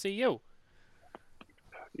more than I'm gonna see you.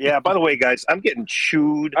 Yeah. By the way, guys, I'm getting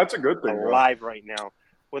chewed. That's a good thing. Alive right now.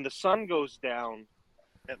 When the sun goes down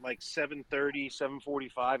at like 7:30,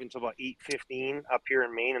 7:45 until about 8:15 up here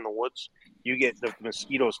in Maine in the woods, you get the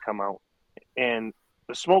mosquitoes come out, and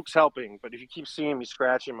the smoke's helping. But if you keep seeing me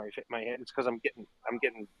scratching my head, it's because I'm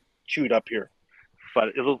getting chewed up here. But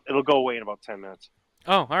it'll go away in about 10 minutes.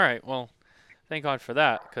 Oh, all right. Well, thank God for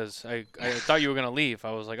that, because I thought you were gonna leave.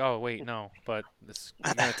 I was like, oh wait, no. But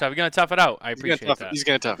you're gonna tough it out. I appreciate that. He's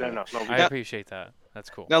gonna tough it. No, I appreciate that. That's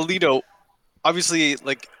cool. Now, Litto, obviously,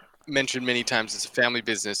 like mentioned many times, it's a family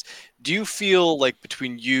business. Do you feel like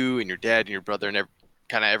between you and your dad and your brother and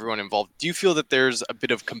kind of everyone involved, do you feel that there's a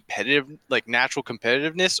bit of natural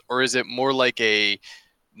competitiveness, or is it more like a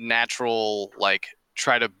natural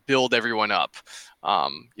try to build everyone up?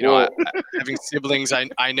 Having siblings,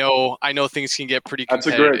 I know things can get pretty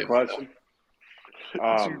competitive. That's a great question.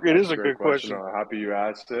 It is a good question. I'm happy you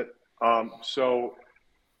asked it.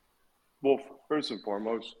 First and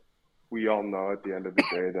foremost, we all know at the end of the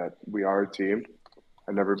day that we are a team,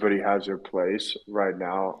 and everybody has their place. Right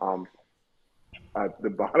now, at the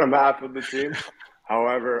bottom half of the team.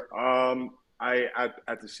 However,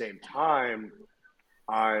 at the same time,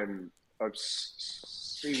 I'm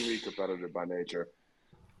obscenely competitive by nature.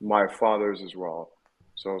 My father's as well.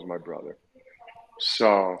 So is my brother.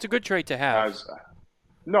 So it's a good trait to have.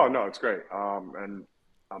 No, it's great. And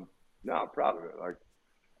I'm proud of it. Like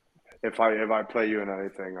if I play you in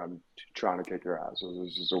anything, I'm trying to kick your ass. So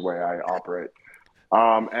this is the way I operate.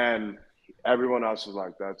 And everyone else is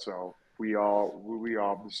like that. So we all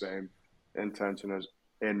have the same intention as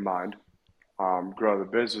in mind. grow the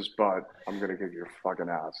business, but I'm gonna kick your fucking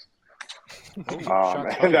ass. Oh,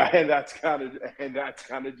 shots fired. And that's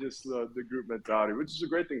kind of just the group mentality, which is a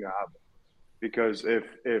great thing to have. Because if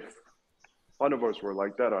one of us were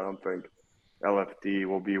like that, I don't think LFD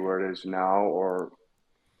will be where it is now, or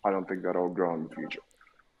I don't think that it'll grow in the future.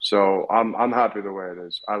 So I'm happy the way it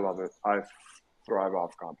is. I love it. I thrive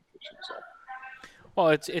off competition. So. Well,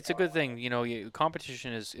 it's a good thing.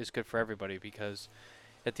 Competition is good for everybody because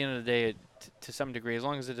at the end of the day, to some degree, as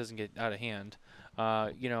long as it doesn't get out of hand,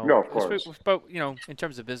 No, of course. But in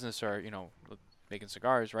terms of business or making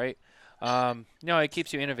cigars, right? It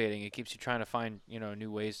keeps you innovating. It keeps you trying to find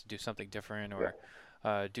new ways to do something different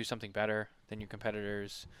or do something better than your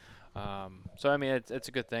competitors. So I mean, it's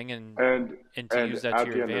a good thing, and to use that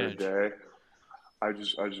to your advantage. At the end of the day, I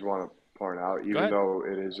just want to point out, Go even ahead. though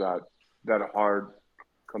it is that hard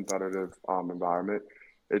competitive environment,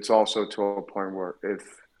 it's also to a point where if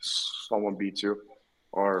someone beats you,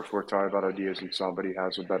 or if we're talking about ideas and somebody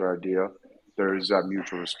has a better idea, there is that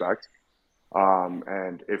mutual respect.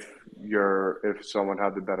 And if someone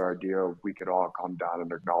had the better idea, we could all come down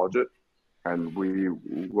and acknowledge it, and we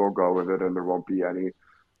will go with it, and there won't be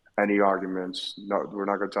any arguments. No, we're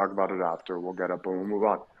not going to talk about it after. We'll get up and we'll move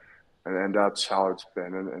on. And that's how it's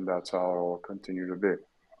been, and that's how it will continue to be.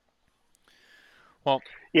 Well,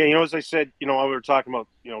 yeah, as I said, while we were talking about,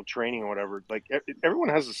 training or whatever, like everyone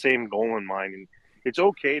has the same goal in mind, and it's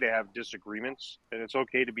okay to have disagreements, and it's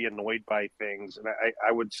okay to be annoyed by things. And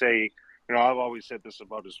I would say, I've always said this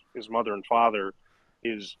about his mother and father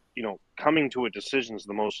is, coming to a decision is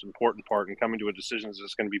the most important part, and coming to a decision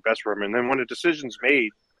is going to be best for him. And then when a decision's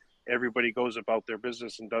made, everybody goes about their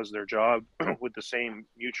business and does their job with the same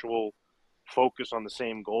mutual focus on the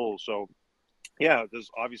same goal. So, yeah, there's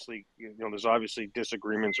obviously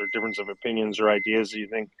disagreements or difference of opinions or ideas that you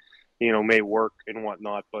think, may work and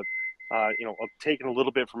whatnot. But, taking a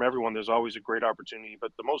little bit from everyone, there's always a great opportunity.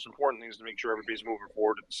 But the most important thing is to make sure everybody's moving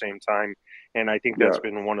forward at the same time. And I think that's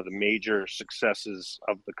been one of the major successes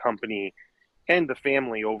of the company and the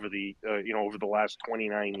family over the last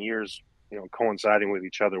 29 years, coinciding with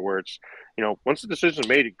each other, where it's, once the decision is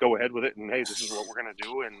made, go ahead with it. And, hey, this is what we're going to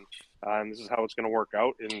do. And this is how it's going to work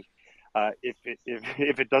out. And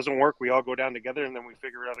if it doesn't work, we all go down together and then we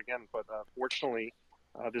figure it out again. But fortunately,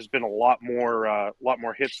 there's been a lot more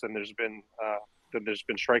hits than there's been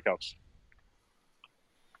strikeouts.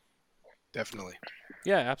 Definitely.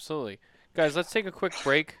 yeah, absolutely, guys. Let's take a quick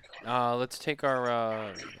break. Let's take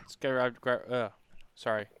our let's get our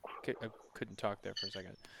sorry, I couldn't talk there for a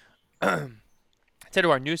second. Let's head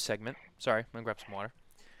to our news segment. Sorry, I'm gonna grab some water.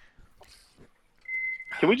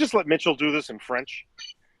 Can we just let Mitchell do this in French?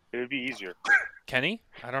 It would be easier. Kenny,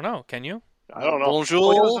 I don't know. Can you? I don't know. Bonjour.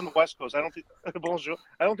 Well, he lives on the West Coast. I don't think bonjour.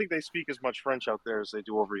 I don't think they speak as much French out there as they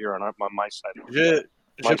do over here on my side.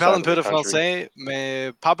 Je parle un peu de français,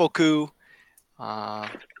 mais pas beaucoup.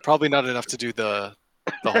 Probably not enough to do the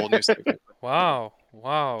whole news segment. Wow.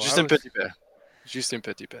 Juste un petit peu. Juste un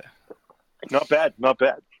petit peu. Not bad.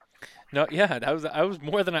 No, yeah, that was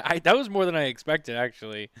more than I expected,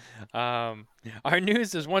 actually. Our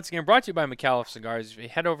news is once again brought to you by McAuliffe Cigars. If you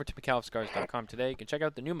head over to McAuliffeCigars.com today, you can check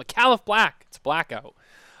out the new McAuliffe Black. It's blackout.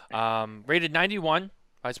 Rated 91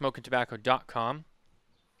 by SmokingTobacco.com.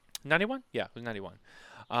 91? Yeah, it was 91.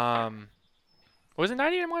 Was it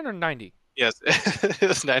 91 or 90? Yes, it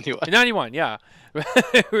was 91. 91, yeah.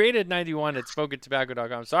 Rated 91 at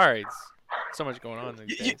SmokingTobacco.com. Sorry, it's so much going on.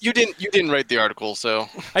 You didn't write the article, so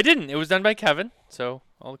I didn't. It was done by Kevin, so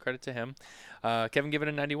all the credit to him. Kevin gave it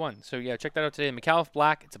a 91. So yeah, check that out today. McAuliffe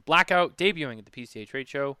Black. It's a blackout debuting at the PCA Trade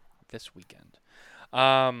Show this weekend.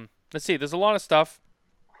 Let's see. There's a lot of stuff.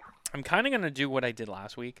 I'm kind of gonna do what I did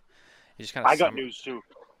last week. I got news too.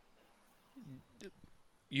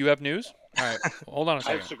 You have news? All right. Hold on a I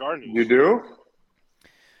second. have cigar news. You do?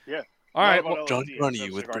 Yeah. All right. Well, Well, Don't run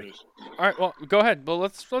you with cigar me. news. all right. Well, go ahead. Well,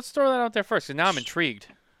 let's throw that out there first. Cause now I'm intrigued.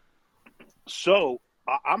 So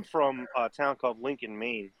I'm from a town called Lincoln,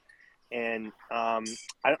 Maine, and I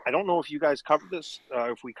don't know if you guys covered this,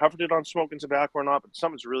 if we covered it on Smokin' Tobacco or not, but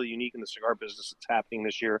something's really unique in the cigar business that's happening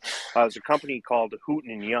this year. There's a company called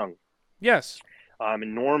Houghton and Young, Yes.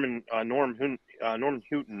 and Norman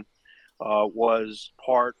Houghton was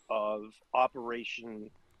part of Operation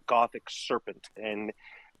Gothic Serpent, and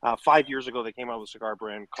 5 years ago they came out with a cigar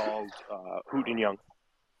brand called Houghton and Young.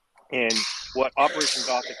 And what Operation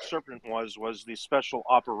Gothic Serpent was the special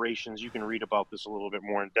operations. You can read about this a little bit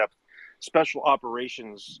more in depth. Special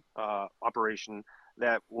operations operation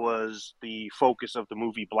that was the focus of the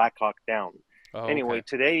movie Black Hawk Down. Oh, Anyway, okay.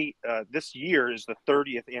 today, this year is the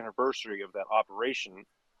 30th anniversary of that operation.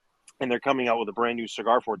 and they're coming out with a brand new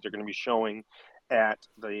cigar for it. They're going to be showing at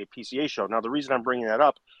the PCA show. Now, the reason I'm bringing that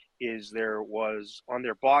up is there was on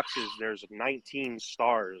their boxes, there's 19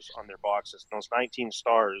 stars on their boxes. Those 19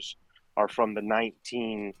 stars are from the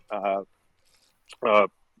 19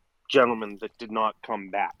 gentlemen that did not come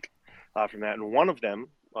back from that. And one of them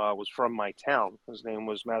was from my town. His name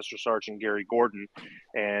was Master Sergeant Gary Gordon.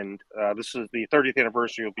 And this is the 30th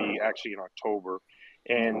anniversary will be actually in October.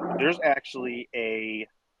 And there's actually a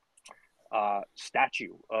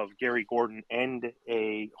statue of Gary Gordon and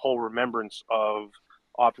a whole remembrance of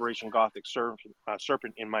Operation Gothic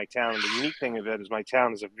Serpent in my town. And the unique thing of it is my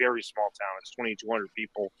town is a very small town. It's 2,200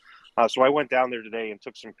 people. So I went down there today and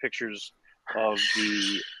took some pictures of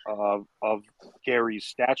the of Gary's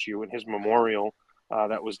statue and his memorial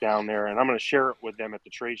that was down there. And I'm going to share it with them at the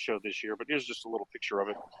trade show this year. But here's just a little picture of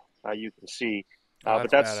it you can see.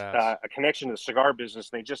 But that's a connection to the cigar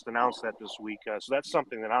business. They just announced that this week. So that's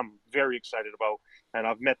something that I'm very excited about. And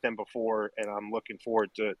I've met them before, and I'm looking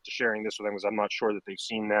forward to sharing this with them because I'm not sure that they've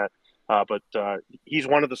seen that. But he's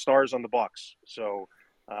one of the stars on the box. So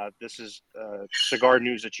this is cigar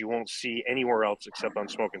news that you won't see anywhere else except on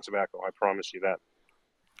Smokin Tabacco. I promise you that.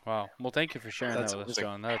 Wow. Well, thank you for sharing that with us,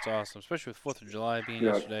 John. That's awesome, especially with 4th of July being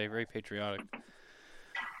yesterday. Very patriotic.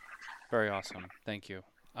 Very awesome. Thank you.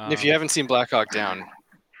 If you haven't seen Black Hawk Down,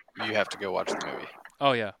 you have to go watch the movie.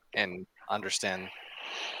 Oh yeah, and understand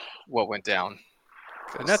what went down.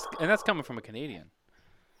 And that's coming from a Canadian.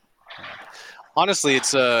 Honestly,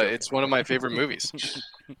 it's one of my favorite movies.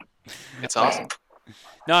 It's awesome.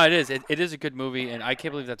 No, it is. It is a good movie, and I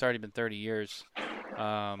can't believe that's already been 30 years.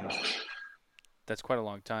 That's quite a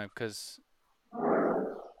long time because.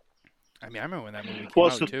 I mean, I remember when that movie came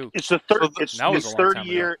out too. It's the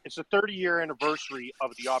 30-year anniversary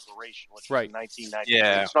of the operation, which was in 1990.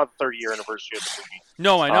 Yeah, it's not the 30-year anniversary of the movie.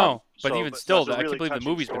 No, I know, but even still, I can't believe the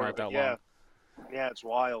movie's been out that long. Yeah, it's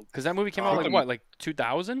wild. Because that movie came out like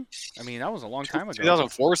 2000? I mean, that was a long time ago.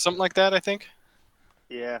 2004, something like that, I think.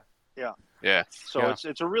 Yeah. So yeah.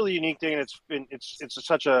 it's a really unique thing, and it's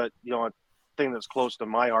such a a thing that's close to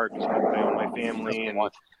my heart because my family and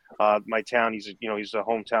my town. He's a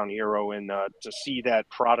hometown hero, and to see that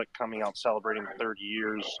product coming out celebrating 30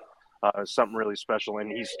 years is something really special.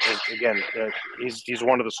 And he's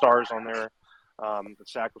one of the stars on there. The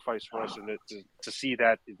sacrifice for us, and to see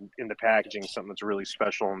that in the packaging is something that's really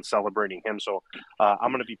special and celebrating him. So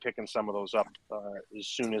I'm going to be picking some of those up as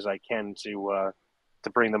soon as I can to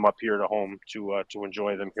bring them up here to home to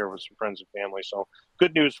enjoy them here with some friends and family. So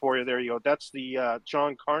good news for you. There you go. That's the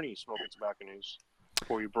John Carney Smokin Tobacco News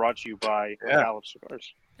for you, brought to you by Calif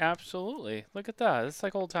Cigars. Absolutely. Look at that. It's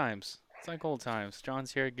like old times.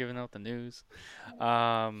 John's here giving out the news.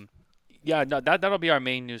 That'll be our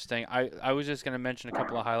main news thing. I was just going to mention a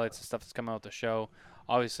couple of highlights of stuff that's coming out of the show.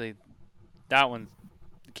 Obviously, that one,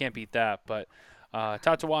 you can't beat that. But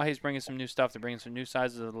Tatawahe's bringing some new stuff. They're bringing some new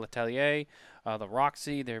sizes of the L'Atelier, the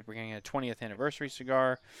Roxy. They're bringing a 20th anniversary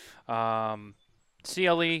cigar.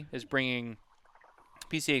 CLE is bringing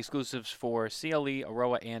PCA exclusives for CLE,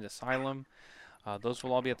 Aroa, and Asylum. Those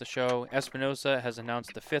will all be at the show. Espinosa has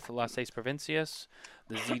announced the 5th Las Seis Provincias,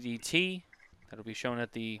 the ZDT. That'll be shown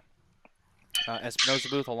at the Espinosa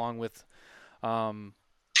booth, along with some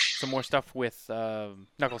more stuff with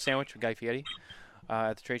Knuckle Sandwich with Guy Fieri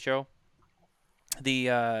at the trade show. The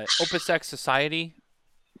Opus X Society,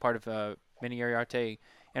 part of Mini Ariarte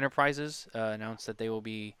Enterprises, announced that they will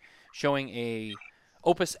be showing a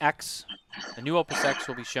Opus X. A new Opus X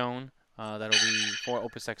will be shown. That'll be for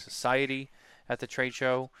Opus X Society at the trade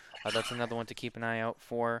show. That's another one to keep an eye out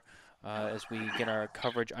for as we get our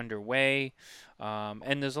coverage underway.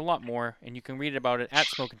 And there's a lot more, and you can read about it at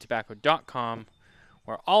smokingtobacco.com,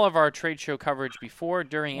 where all of our trade show coverage before,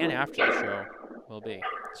 during, and after the show will be.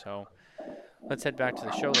 So let's head back to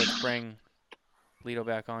the show. Let's bring Litto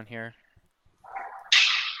back on here.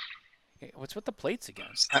 Hey, what's with the plates again?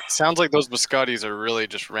 Sounds like those biscottis are really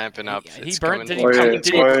just ramping up. He burned. Did he burn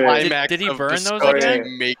those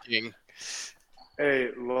again? Making. Hey,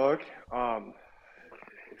 look.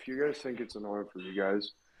 If you guys think it's annoying for you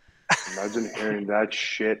guys, imagine hearing that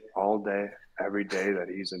shit all day, every day that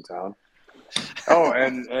he's in town. Oh,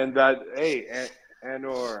 and that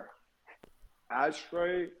or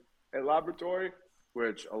ashtray and laboratory,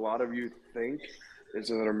 which a lot of you think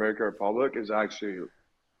is in the Dominican Republic, is actually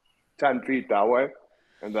 10 feet that way,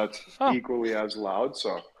 and that's equally as loud.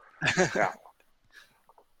 So, yeah.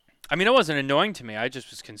 I mean, it wasn't annoying to me. I just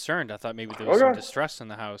was concerned. I thought maybe there was some distress in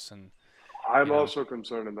the house, and I'm also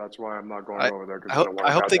concerned, and that's why I'm not going over there.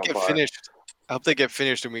 I hope they get finished. I hope they get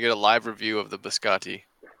finished, and we get a live review of the biscotti.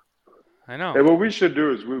 I know. Hey, what we should do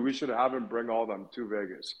is we should have him bring all them to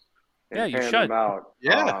Vegas. and Yeah, you hand should. them out.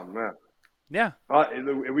 Yeah. Man. Yeah.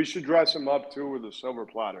 And we should dress him up too with a silver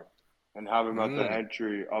platter and have him at the Mm.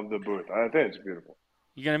 entry of the booth. I think it's beautiful.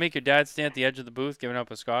 You gonna make your dad stand at the edge of the booth giving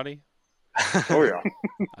up a Scotty? Oh yeah.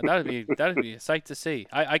 That'd be a sight to see.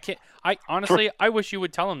 I can't. I honestly, I wish you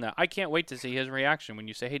would tell him that. I can't wait to see his reaction when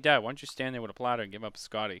you say, "Hey, Dad, why don't you stand there with a platter and give up a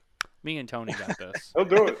Scotty?" Me and Tony got this. He'll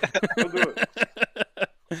do it. He'll do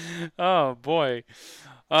it. Oh boy.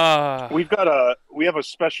 We have a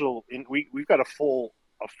special. We've got a full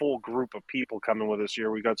group of people coming with us here.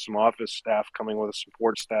 We got some office staff coming with us,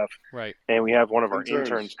 support staff, Right. and we have one of our Interns.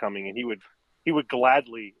 interns coming, and he would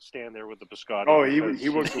gladly stand there with the biscotti. Oh, because he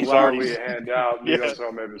would he's gladly hand out Yeah.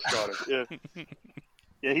 Litto maybe Scotty. Yeah,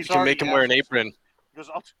 yeah, he's You can make already him wear an asked- apron. He goes,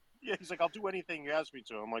 he's like, I'll do anything you ask me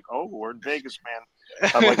to. I'm like, oh, we're in Vegas,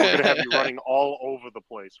 man. I'm like, we're gonna have you running all over the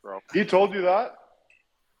place, bro. He told you that?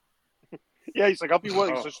 Yeah, he's like, I'll be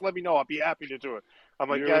willing. Oh. So just let me know. I'll be happy to do it. I'm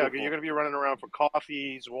like, Beautiful. yeah, you're gonna be running around for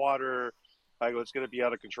coffees, water. I go, it's gonna be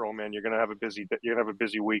out of control, man. You're gonna have a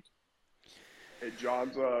busy week. Hey,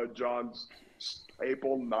 John's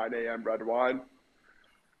staple 9 a.m. red wine.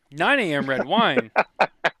 9 a.m. red wine.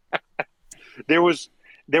 There was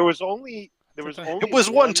only It was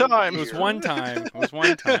one time. It was one time. It was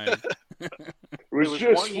one time. It was was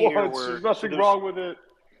just one year once. where- There's nothing there's- wrong with it.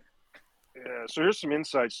 Yeah, so here's some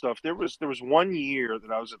inside stuff. There was 1 year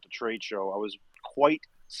that I was at the trade show. I was quite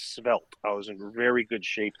svelte. I was in very good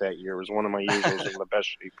shape that year. It was one of my years I was in the best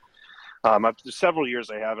shape. After several years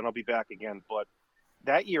I have, and I'll be back again. But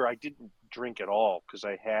that year I didn't drink at all because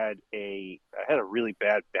I had a really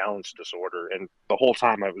bad balance disorder, and the whole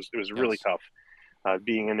time it was really Yes. tough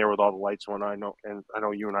being in there with all the lights on. I know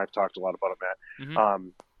you and I have talked a lot about it, Matt.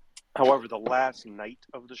 Mhm. However, the last night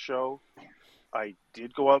of the show, I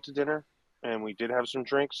did go out to dinner. And we did have some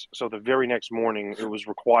drinks. So the very next morning, it was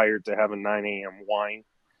required to have a 9 a.m. wine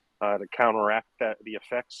to counteract the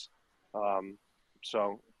effects.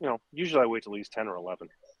 So, usually I wait till at least 10 or 11.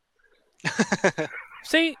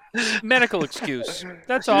 See, medical excuse.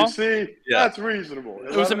 That's You all. see, Yeah. that's reasonable.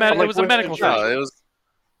 It was a medical thing. No, it was.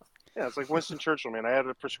 Yeah, it's like Winston Churchill, man. I had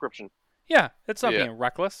a prescription. Yeah, it's not Yeah. being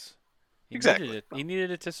reckless. He Exactly. needed it. He needed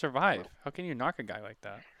it to survive. How can you knock a guy like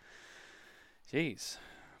that? Jeez.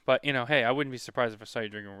 But hey, I wouldn't be surprised if I saw you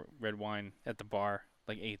drinking red wine at the bar,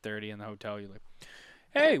 like 8:30 in the hotel. You're like,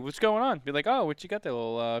 "Hey, what's going on?" Be like, "Oh, what you got there,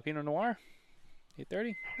 little Pinot Noir?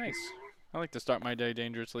 8:30, nice. I like to start my day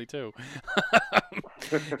dangerously too."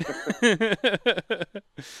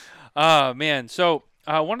 Man. So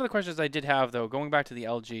one of the questions I did have though, going back to the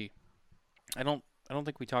LG, I don't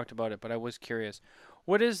think we talked about it, but I was curious.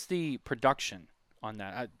 What is the production on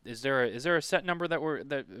that? Is there a set number that were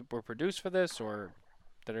produced for this, or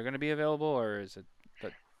that are going to be available, or is it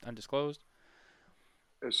undisclosed?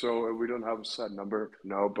 So we don't have a set number,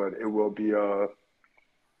 no, but it will be a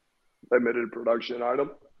limited production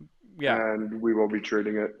item. Yeah. And we will be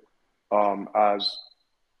treating it as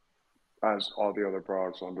all the other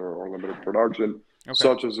products under our limited production, Okay.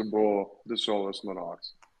 such as the Bull, the Solis,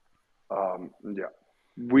 Monox. Yeah,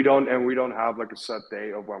 we don't have like a set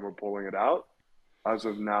date of when we're pulling it out. As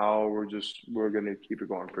of now, we're gonna keep it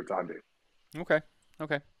going for time being. Okay.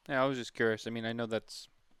 Yeah, I was just curious. I mean, I know that's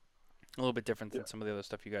a little bit different than some of the other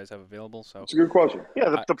stuff you guys have available. So It's a good question. Yeah,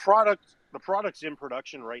 the product's in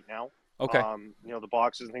production right now. okay. The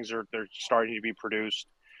boxes and things they're starting to be produced.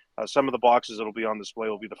 Some of the boxes that'll be on display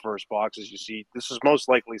will be the first boxes you see. This is most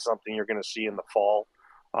likely something you're going to see in the fall,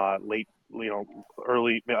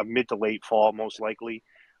 early, mid to late fall, most likely.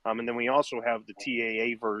 And then we also have the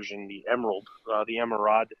TAA version, the Emerald, the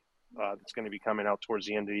Emerald, that's going to be coming out towards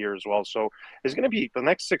the end of the year as well. So there's going to be the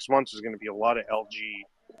next 6 months is going to be a lot of LG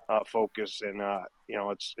focus, and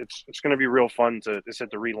it's going to be real fun to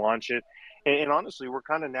relaunch it. And honestly, we're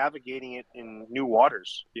kind of navigating it in new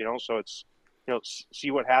waters, So it's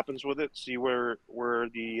see what happens with it, see where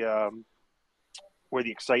the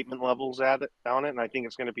excitement levels on it, and I think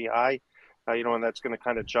it's going to be high. And that's going to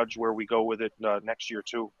kind of judge where we go with it next year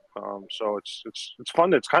too. So it's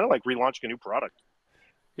fun. It's kind of like relaunching a new product.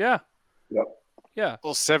 Yeah. Yep. Yeah.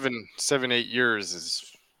 Well, 8 years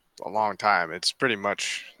is a long time. It's pretty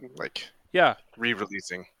much like Yeah.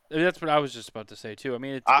 re-releasing. That's what I was just about to say too. I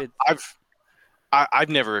mean, I've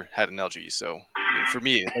never had an LG, so I mean, for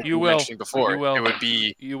me, like You you will. mentioned before, You will. it would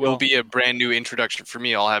be you it'll will. be a brand new introduction for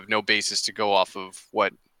me. I'll have no basis to go off of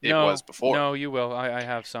what it No, was before. No, you will. I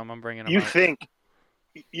have some. I'm bringing them. You out.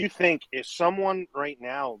 think if someone right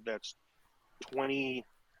now that's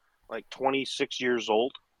 26 years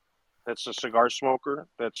old, that's a cigar smoker,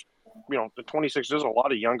 that's the 26, there's a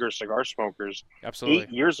lot of younger cigar smokers. Absolutely. 8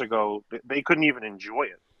 years ago, they couldn't even enjoy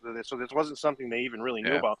it. So this wasn't something they even really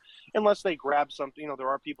knew Yeah. about, unless they grab something. There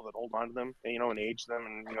are people that hold on to them, and age them,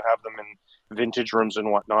 and have them in vintage rooms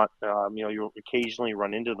and whatnot. You occasionally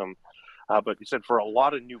run into them. But you said for a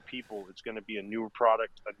lot of new people, it's going to be a new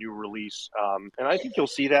product, a new release, and I think you'll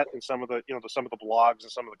see that in some of the some of the blogs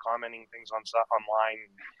and some of the commenting things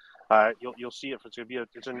online. You'll see it. It's going to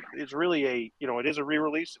be it's really it is a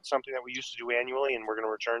re-release. It's something that we used to do annually, and we're going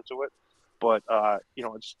to return to it. But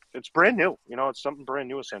it's brand new. It's something brand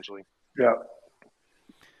new essentially. Yeah.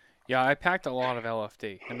 Yeah, I packed a lot of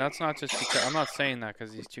LFD, and that's not just because I'm not saying that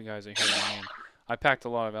because these two guys are here. I packed a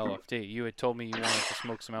lot of LFD. You had told me you wanted to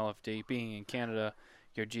smoke some LFD. Being in Canada,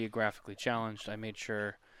 you're geographically challenged. I made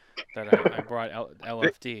sure that I brought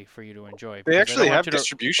LFD for you to enjoy. They actually have you to...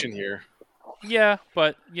 distribution here. Yeah,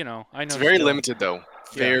 but I know it's very limited though.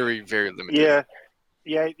 Very, very limited.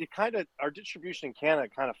 Yeah. Our distribution in Canada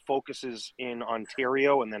kind of focuses in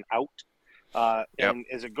Ontario and then out. And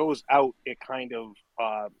as it goes out, it kind of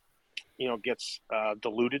gets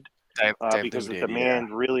diluted because the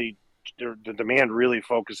demand really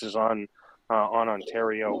focuses on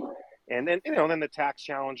Ontario. And then then the tax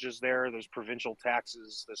challenges there. There's provincial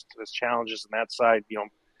taxes. There's challenges on that side.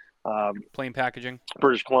 Plain packaging.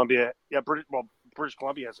 British Columbia, British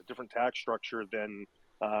Columbia has a different tax structure than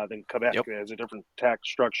Quebec. It has a different tax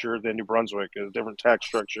structure than New Brunswick. It has a different tax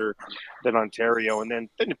structure than Ontario, and then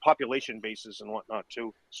the population bases and whatnot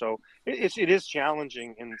too. So it is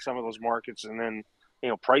challenging in some of those markets, and then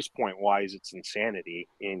price point wise, it's insanity.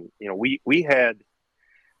 And we had.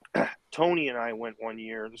 Tony and I went one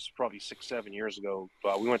year. This is probably 6-7 years ago.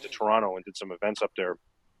 We went to Toronto and did some events up there.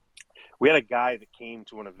 We had a guy that came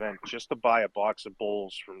to an event just to buy a box of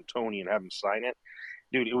bowls from Tony and have him sign it.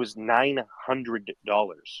 Dude, it was $900,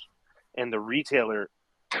 and the retailer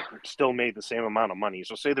still made the same amount of money.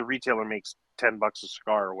 So say the retailer makes $10 a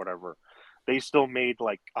cigar or whatever, they still made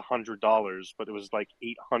like $100, but it was like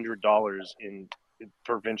 $800 in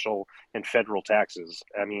provincial and federal taxes.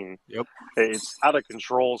 I mean, it's out of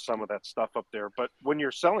control, some of that stuff up there. But when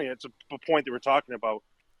you're selling it, it's a point that we're talking about,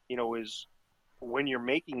 is when you're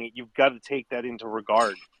making it, you've got to take that into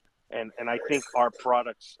regard. And I think our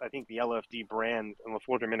products, I think the LFD brand and La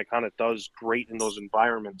Flor Dominicana does great in those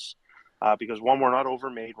environments because one, we're not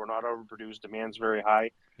overmade, we're not overproduced, demand's very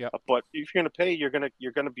high. But if you're going to pay, you're going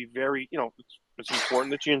to be very, it's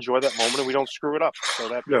important that you enjoy that moment and we don't screw it up. So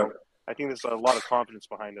that I think there's a lot of confidence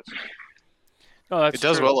behind us. No, it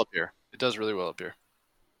does well up here. It does really well up here.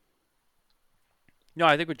 No,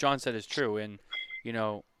 I think what John said is true, and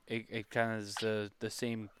it kind of is the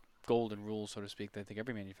same golden rule, so to speak, that I think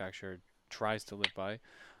every manufacturer tries to live by.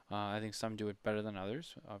 I think some do it better than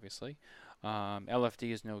others, obviously.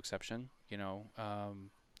 LFD is no exception. They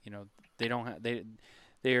don't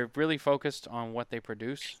they're really focused on what they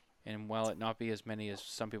produce, and while it not be as many as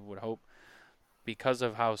some people would hope, because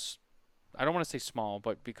of how I don't want to say small,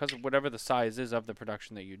 but because of whatever the size is of the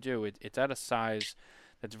production that you do, it's at a size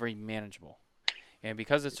that's very manageable. And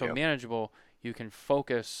because it's so manageable, you can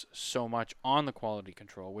focus so much on the quality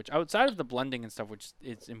control, which outside of the blending and stuff, which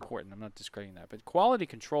it's important. I'm not discrediting that. But quality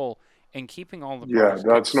control and keeping all the products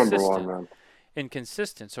that's number one, man. And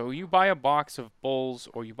consistent. So you buy a box of Bulls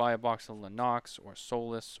or you buy a box of Lennox or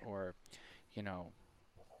Solis or,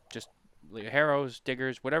 just Harrows,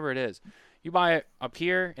 Diggers, whatever it is. You buy it up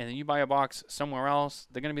here and then you buy a box somewhere else,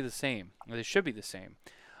 they're going to be the same. Or they should be the same.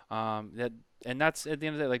 That's at the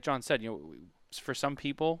end of the day, like John said, for some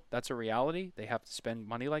people, that's a reality. They have to spend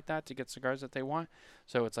money like that to get cigars that they want.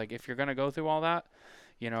 So it's like, if you're going to go through all that,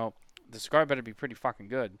 the cigar better be pretty fucking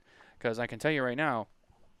good. Because I can tell you right now,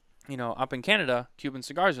 up in Canada, Cuban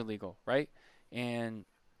cigars are legal, right? And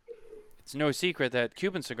it's no secret that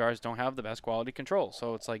Cuban cigars don't have the best quality control.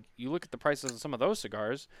 So it's like, you look at the prices of some of those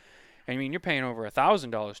cigars, and you're paying over $1,000,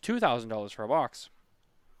 $2,000 for a box.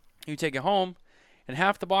 You take it home, and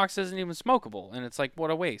half the box isn't even smokable, and it's like,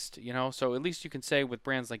 what a waste, So at least you can say with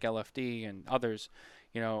brands like LFD and others,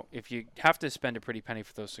 if you have to spend a pretty penny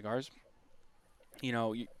for those cigars,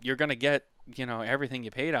 you're gonna get everything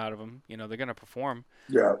you paid out of them. They're gonna perform.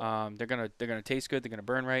 They're gonna taste good. They're gonna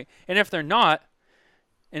burn right. And if they're not,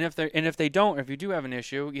 and if they don't, if you do have an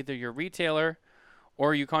issue, either your retailer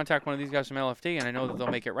or you contact one of these guys from LFD, and I know that they'll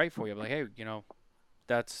make it right for you. Like, hey,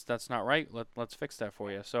 that's not right. Let's fix that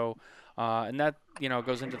for you. So, and that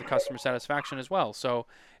goes into the customer satisfaction as well. So,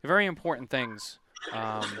 very important things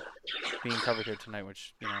being covered here tonight,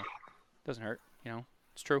 which doesn't hurt.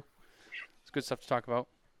 It's true. It's good stuff to talk about.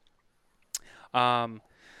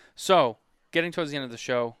 So getting towards the end of the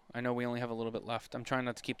show, I know we only have a little bit left. I'm trying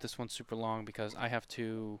not to keep this one super long because I have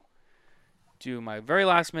to do my very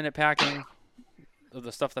last minute packing, of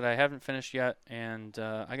the stuff that I haven't finished yet, and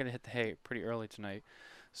I got to hit the hay pretty early tonight.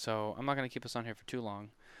 So I'm not going to keep us on here for too long.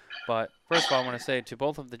 But first of all, I want to say to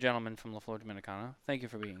both of the gentlemen from La Flor Dominicana, thank you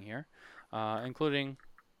for being here, including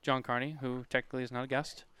John Carney, who technically is not a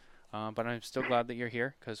guest. But I'm still glad that you're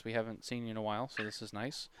here because we haven't seen you in a while, so this is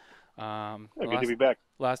nice. Good to be back.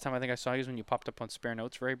 Last time I think I saw you was when you popped up on Spare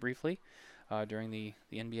Notes very briefly during the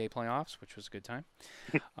NBA playoffs, which was a good time.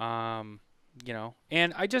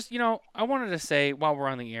 And I just, I wanted to say while we're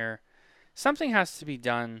on the air, something has to be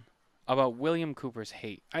done about William Cooper's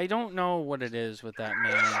hate. I don't know what it is with that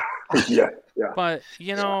man. Yeah. But,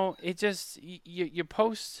 it just, you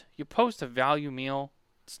post a value meal.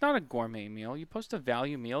 It's not a gourmet meal. You post a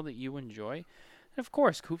value meal that you enjoy. And of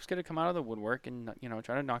course, Coop's going to come out of the woodwork and,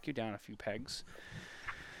 try to knock you down a few pegs.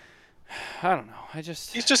 I don't know.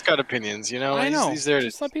 He's just got opinions, I know. He's there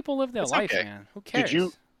just let people live their life, okay. man. Who cares?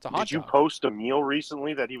 Did you post a meal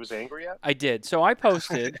recently that he was angry at? I did. So I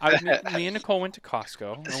posted. Me and Nicole went to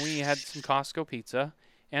Costco, and we had some Costco pizza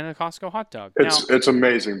and a Costco hot dog. It's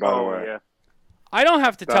amazing, by the way. Yeah. I don't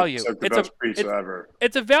have to tell you. It's like the best pizza ever.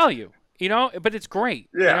 It's a value, but it's great.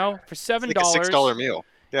 Yeah. For $7. It's like a $6 meal.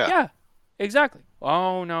 Yeah. Yeah, exactly.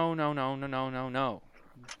 Oh, no.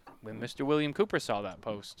 When Mr. William Cooper saw that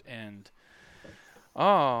post, and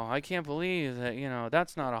I can't believe that,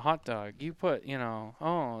 that's not a hot dog. You put,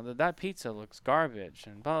 that pizza looks garbage,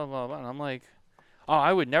 and blah, blah, blah. And I'm like,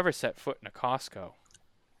 I would never set foot in a Costco.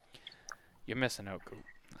 You're missing out, Coop.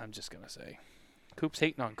 I'm just going to say. Coop's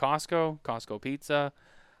hating on Costco pizza.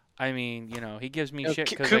 I mean, he gives me shit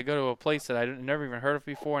because I go to a place that I never even heard of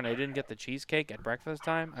before, and I didn't get the cheesecake at breakfast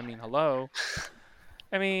time. I mean, hello.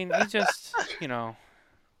 I mean, he just,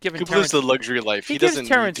 giving Coop Terrence, lives the luxury life. He doesn't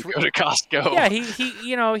need to go to Costco. Yeah,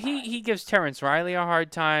 he gives Terrence Riley a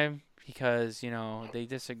hard time because, they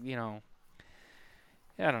just, I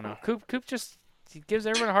don't know. Coop just gives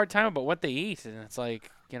everyone a hard time about what they eat, and it's like,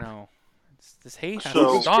 this hate has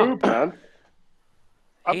to stop. Coop, man.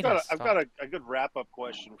 I've got a good wrap up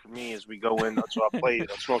question for me as we go in. So I'll play a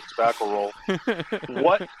Smokin' Tabacco roll.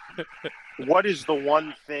 What is the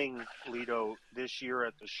one thing, Litto, this year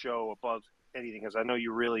at the show above anything? Because I know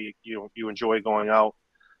you really you enjoy going out.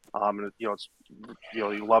 And it's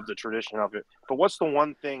you love the tradition of it. But what's the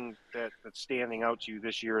one thing that's standing out to you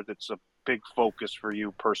this year that's a big focus for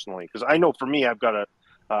you personally? Because I know for me, I've got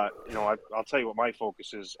I'll tell you what my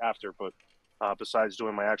focus is after, but. Besides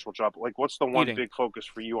doing my actual job, like what's the one big focus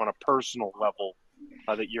for you on a personal level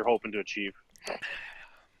that you're hoping to achieve?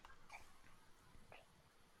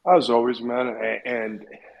 As always, man, and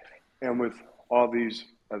with all these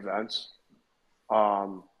events,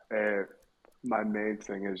 my main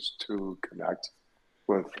thing is to connect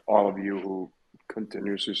with all of you who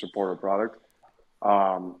continuously support our product,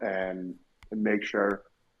 and make sure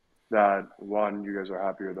that one, you guys are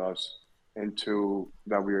happy with us, and two,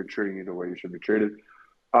 that we are treating you the way you should be treated.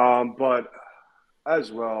 But as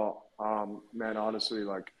well, man, honestly,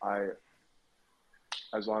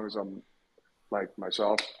 as long as I'm like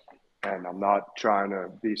myself and I'm not trying to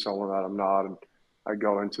be someone that I'm not, and I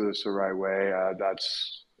go into this the right way,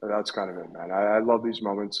 that's kind of it, man. I love these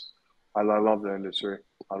moments. I love the industry.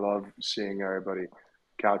 I love seeing everybody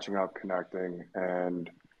catching up, connecting, and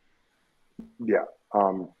yeah,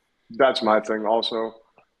 that's my thing. Also,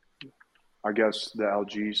 I guess the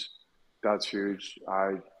LGs, that's huge.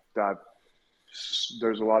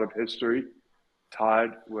 There's a lot of history tied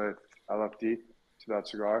with LFD to that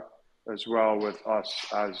cigar, as well with us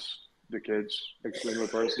as the kids, extremely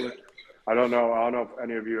personally. I don't know if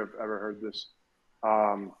any of you have ever heard this.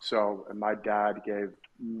 So my dad gave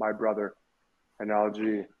my brother an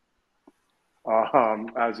LG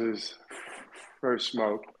as his first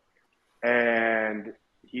smoke, and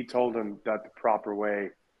he told him that the proper way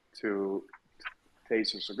to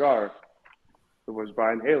taste a cigar was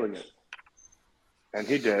by inhaling it, and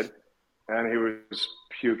he did, and he was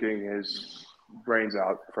puking his brains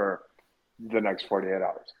out for the next 48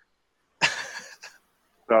 hours.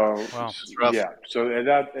 So wow. Yeah, so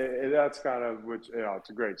that's kind of which it's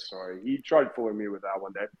a great story. He tried fooling me with that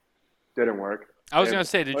one day, didn't work. I was gonna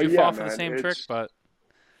say, did you fall for the same trick? But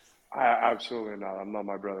absolutely not. I'm not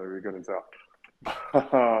my brother. You're gonna tell.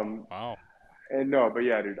 Wow. And no, but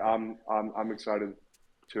yeah, dude, I'm excited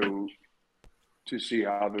to see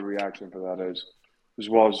how the reaction for that is, as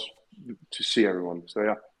well as to see everyone. So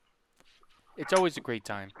yeah, it's always a great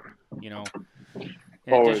time,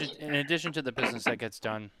 In addition to the business that gets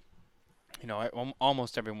done,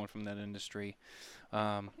 almost everyone from that industry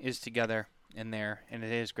is together in there, and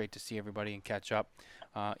it is great to see everybody and catch up.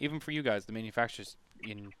 Even for you guys, the manufacturers,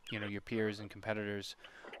 your peers and competitors,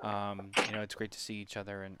 It's great to see each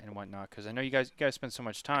other and whatnot, because I know you guys spend so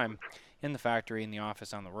much time in the factory, in the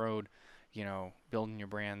office, on the road, building your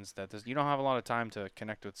brands, that you don't have a lot of time to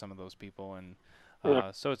connect with some of those people, and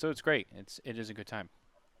so it's great. It is a good time.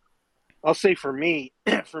 I'll say for me,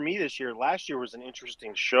 this year, last year was an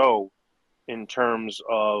interesting show in terms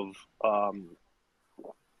of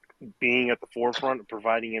being at the forefront of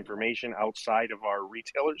providing information outside of our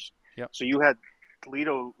retailers. Yep. So you had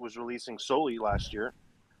Litto was releasing Solis last year.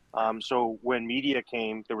 So when media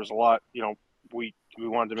came, there was a lot. We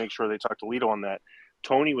wanted to make sure they talked to Litto on that.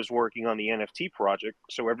 Tony was working on the NFT project,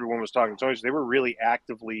 so everyone was talking to Tony. So they were really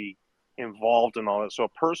actively involved in all that. So a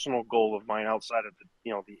personal goal of mine, outside of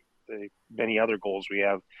the many other goals we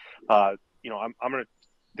have, I'm gonna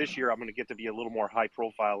this year I'm gonna get to be a little more high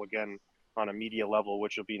profile again on a media level,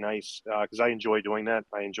 which will be nice because I enjoy doing that.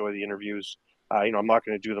 I enjoy the interviews. I'm not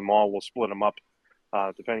going to do them all. We'll split them up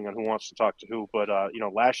depending on who wants to talk to who. But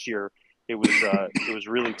last year it was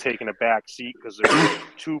really taking a back seat because there were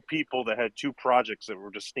two people that had two projects that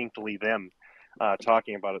were distinctly them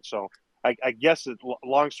talking about it. So I guess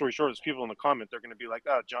long story short, is people in the comment, they're going to be like,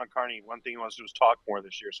 "Oh, John Carney, one thing he wants to do is talk more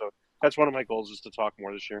this year." So that's one of my goals, is to talk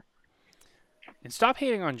more this year. And stop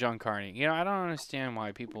hating on John Carney. I don't understand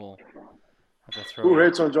why people have to throw. Who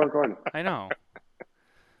hates on John Carney? I know.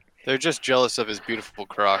 They're just jealous of his beautiful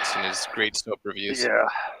Crocs and his great soap reviews. Yeah,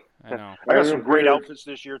 I know. I got some great outfits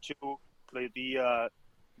this year too. The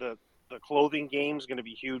clothing game is going to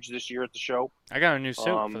be huge this year at the show. I got a new suit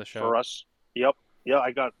for the show. For us. Yep. Yeah,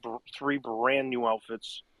 I got 3 brand new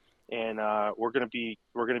outfits, and we're gonna be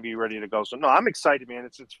ready to go. So no, I'm excited, man.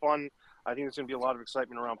 It's fun. I think there's going to be a lot of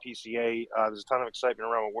excitement around PCA. There's a ton of excitement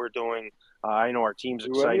around what we're doing. I know our team's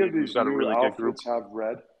excited. Do any of We've these got a new really good group. outfits have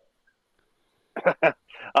red?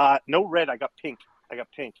 No red. I got pink.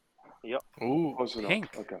 Yep. Ooh, Close enough.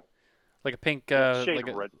 Pink. Okay. Like a pink, Shade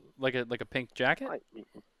of red. like a pink jacket.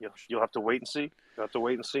 You'll have to wait and see.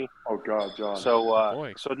 Oh God, John. So,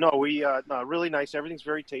 boy. so no, we really nice. Everything's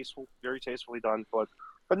very tasteful, very tastefully done. But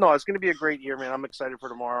no, it's going to be a great year, man. I'm excited for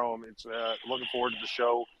tomorrow. It's looking forward to the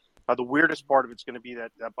show. The weirdest part of it's going to be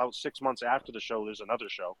that about 6 months after the show, there's another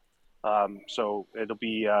show. So it'll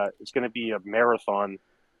be it's going to be a marathon,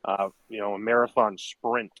 a marathon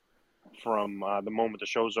sprint from the moment the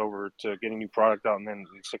show's over to getting new product out, and then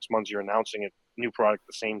in 6 months you're announcing it, new product at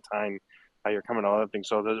the same time. You're coming on other things.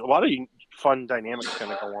 So there's a lot of fun dynamics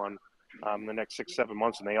going to go on in the next 6-7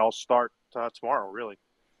 months, and they all start tomorrow, really.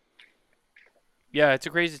 Yeah, it's a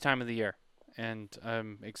crazy time of the year, and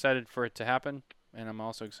I'm excited for it to happen, and I'm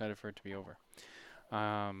also excited for it to be over.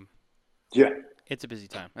 Yeah. It's a busy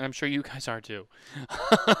time, and I'm sure you guys are too.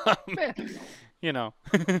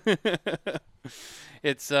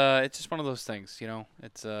 It's just one of those things,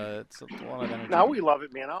 It's a lot of energy. Now we love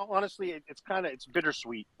it, man. Honestly, it's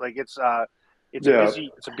bittersweet. Like it's Yeah.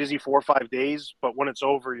 a busy 4 or 5 days, but when it's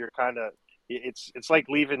over, you're it's like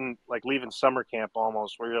leaving summer camp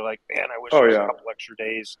almost, where you're like, man, I wish there was a couple extra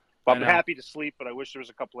days. But I'm happy to sleep, but I wish there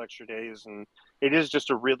was a couple extra days. And it is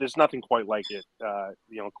just there's nothing quite like it,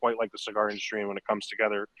 quite like the cigar industry when it comes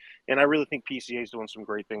together. And I really think PCA is doing some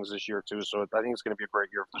great things this year too. So I think it's going to be a great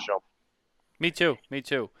year for the show. Me too.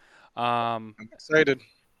 I'm excited.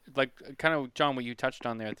 Like kind of, John, what you touched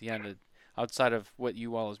on there at the end, outside of what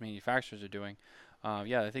you all as manufacturers are doing,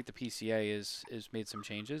 I think the PCA is made some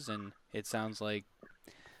changes, and it sounds like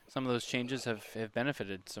some of those changes have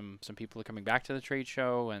benefited. Some people are coming back to the trade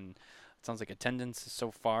show, and it sounds like attendance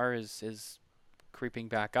so far is creeping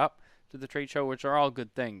back up to the trade show, which are all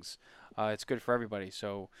good things. It's good for everybody.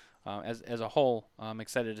 So as a whole, I'm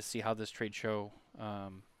excited to see how this trade show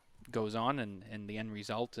goes on and the end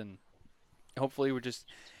result, and hopefully we're just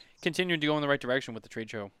continuing to go in the right direction with the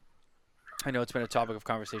trade show. I know it's been a topic of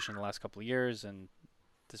conversation the last couple of years, and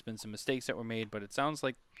there's been some mistakes that were made, but it sounds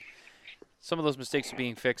like some of those mistakes are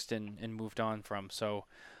being fixed and moved on from. So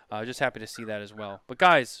just happy to see that as well. But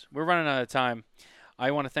guys, we're running out of time. I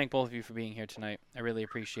want to thank both of you for being here tonight. I really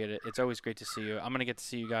appreciate it. It's always great to see you. I'm going to get to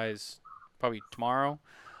see you guys probably tomorrow.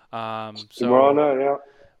 Tomorrow night, yeah.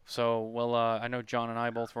 So we'll, I know John and I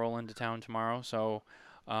both roll into town tomorrow. So,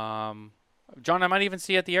 John, I might even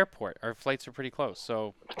see you at the airport. Our flights are pretty close.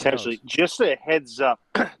 So Potentially. Just a heads up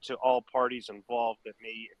to all parties involved that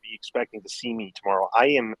may be expecting to see me tomorrow. I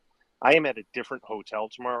am at a different hotel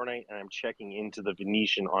tomorrow night, and I'm checking into the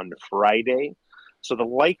Venetian on Friday. So the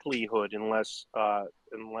likelihood, unless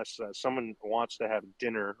someone wants to have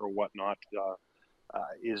dinner or whatnot,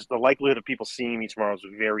 is the likelihood of people seeing me tomorrow is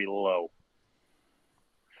very low.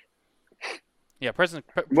 Yeah, present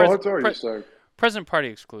Well, it's already started. present party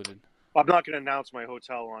excluded. I'm not going to announce my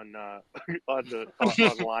hotel on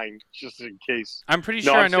online just in case. I'm pretty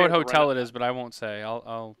No, sure I'm I know what staying at the hotel it is, but I won't say.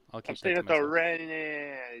 I'll I'm keep that staying to at the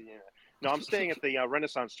myself. No, I'm staying at the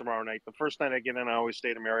Renaissance tomorrow night. The first night I get in, I always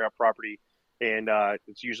stay at a Marriott property, and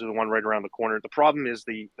it's usually the one right around the corner. The problem is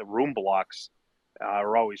the room blocks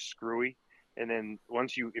are always screwy, and then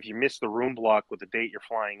if you miss the room block with the date you're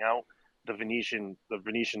flying out, the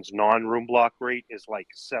Venetian's non-room block rate is like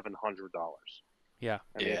 $700. Yeah.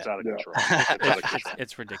 I mean, Yeah. it's out of Yeah. control. It's out of control.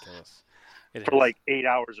 It's ridiculous. It For is. like 8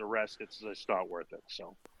 hours of rest, it's just not worth it.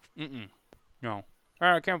 So No.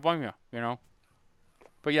 I can't blame you, you know.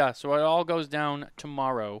 But yeah, so it all goes down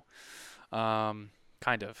tomorrow.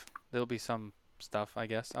 Kind of. There'll be some stuff, I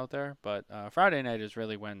guess, out there. But Friday night is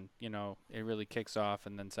really when, it really kicks off.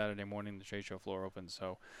 And then Saturday morning, the trade show floor opens.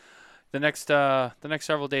 So the next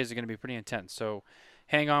several days are going to be pretty intense. So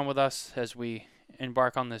hang on with us as we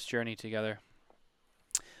embark on this journey together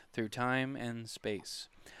through time and space.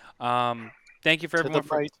 Thank you for To everyone the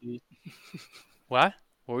for... mighty. What?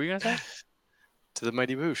 What were you going to say? To the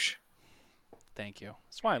mighty boosh. Thank you.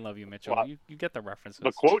 That's why I love you, Mitchell. Well, you get the references.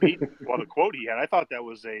 the quote he had, I thought that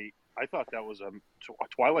was a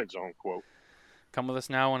Twilight Zone quote. Come with us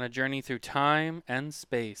now on a journey through time and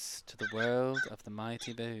space to the world of the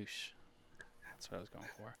mighty Boosh. That's what I was going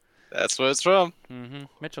for. That's what it's from.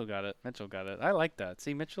 Mitchell got it. I like that.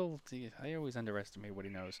 See, Mitchell, I always underestimate what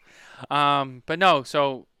he knows. But no,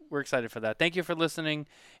 so we're excited for that. Thank you for listening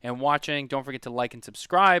and watching. Don't forget to like and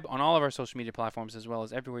subscribe on all of our social media platforms, as well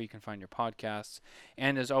as everywhere you can find your podcasts.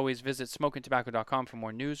 And as always, visit smokingtobacco.com for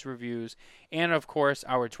more news, reviews, and of course,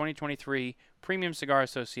 our 2023 Premium Cigar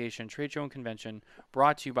Association Trade Show and Convention,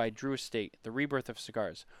 brought to you by Drew Estate, the rebirth of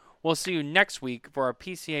cigars. We'll see you next week for our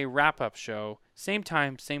PCA wrap-up show. Same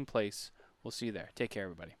time, same place. We'll see you there. Take care,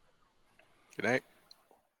 everybody. Good night.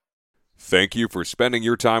 Thank you for spending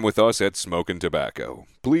your time with us at Smokin' Tobacco.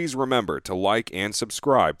 Please remember to like and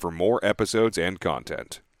subscribe for more episodes and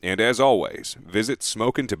content. And as always, visit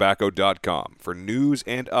smokingtobacco.com for news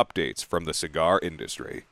and updates from the cigar industry.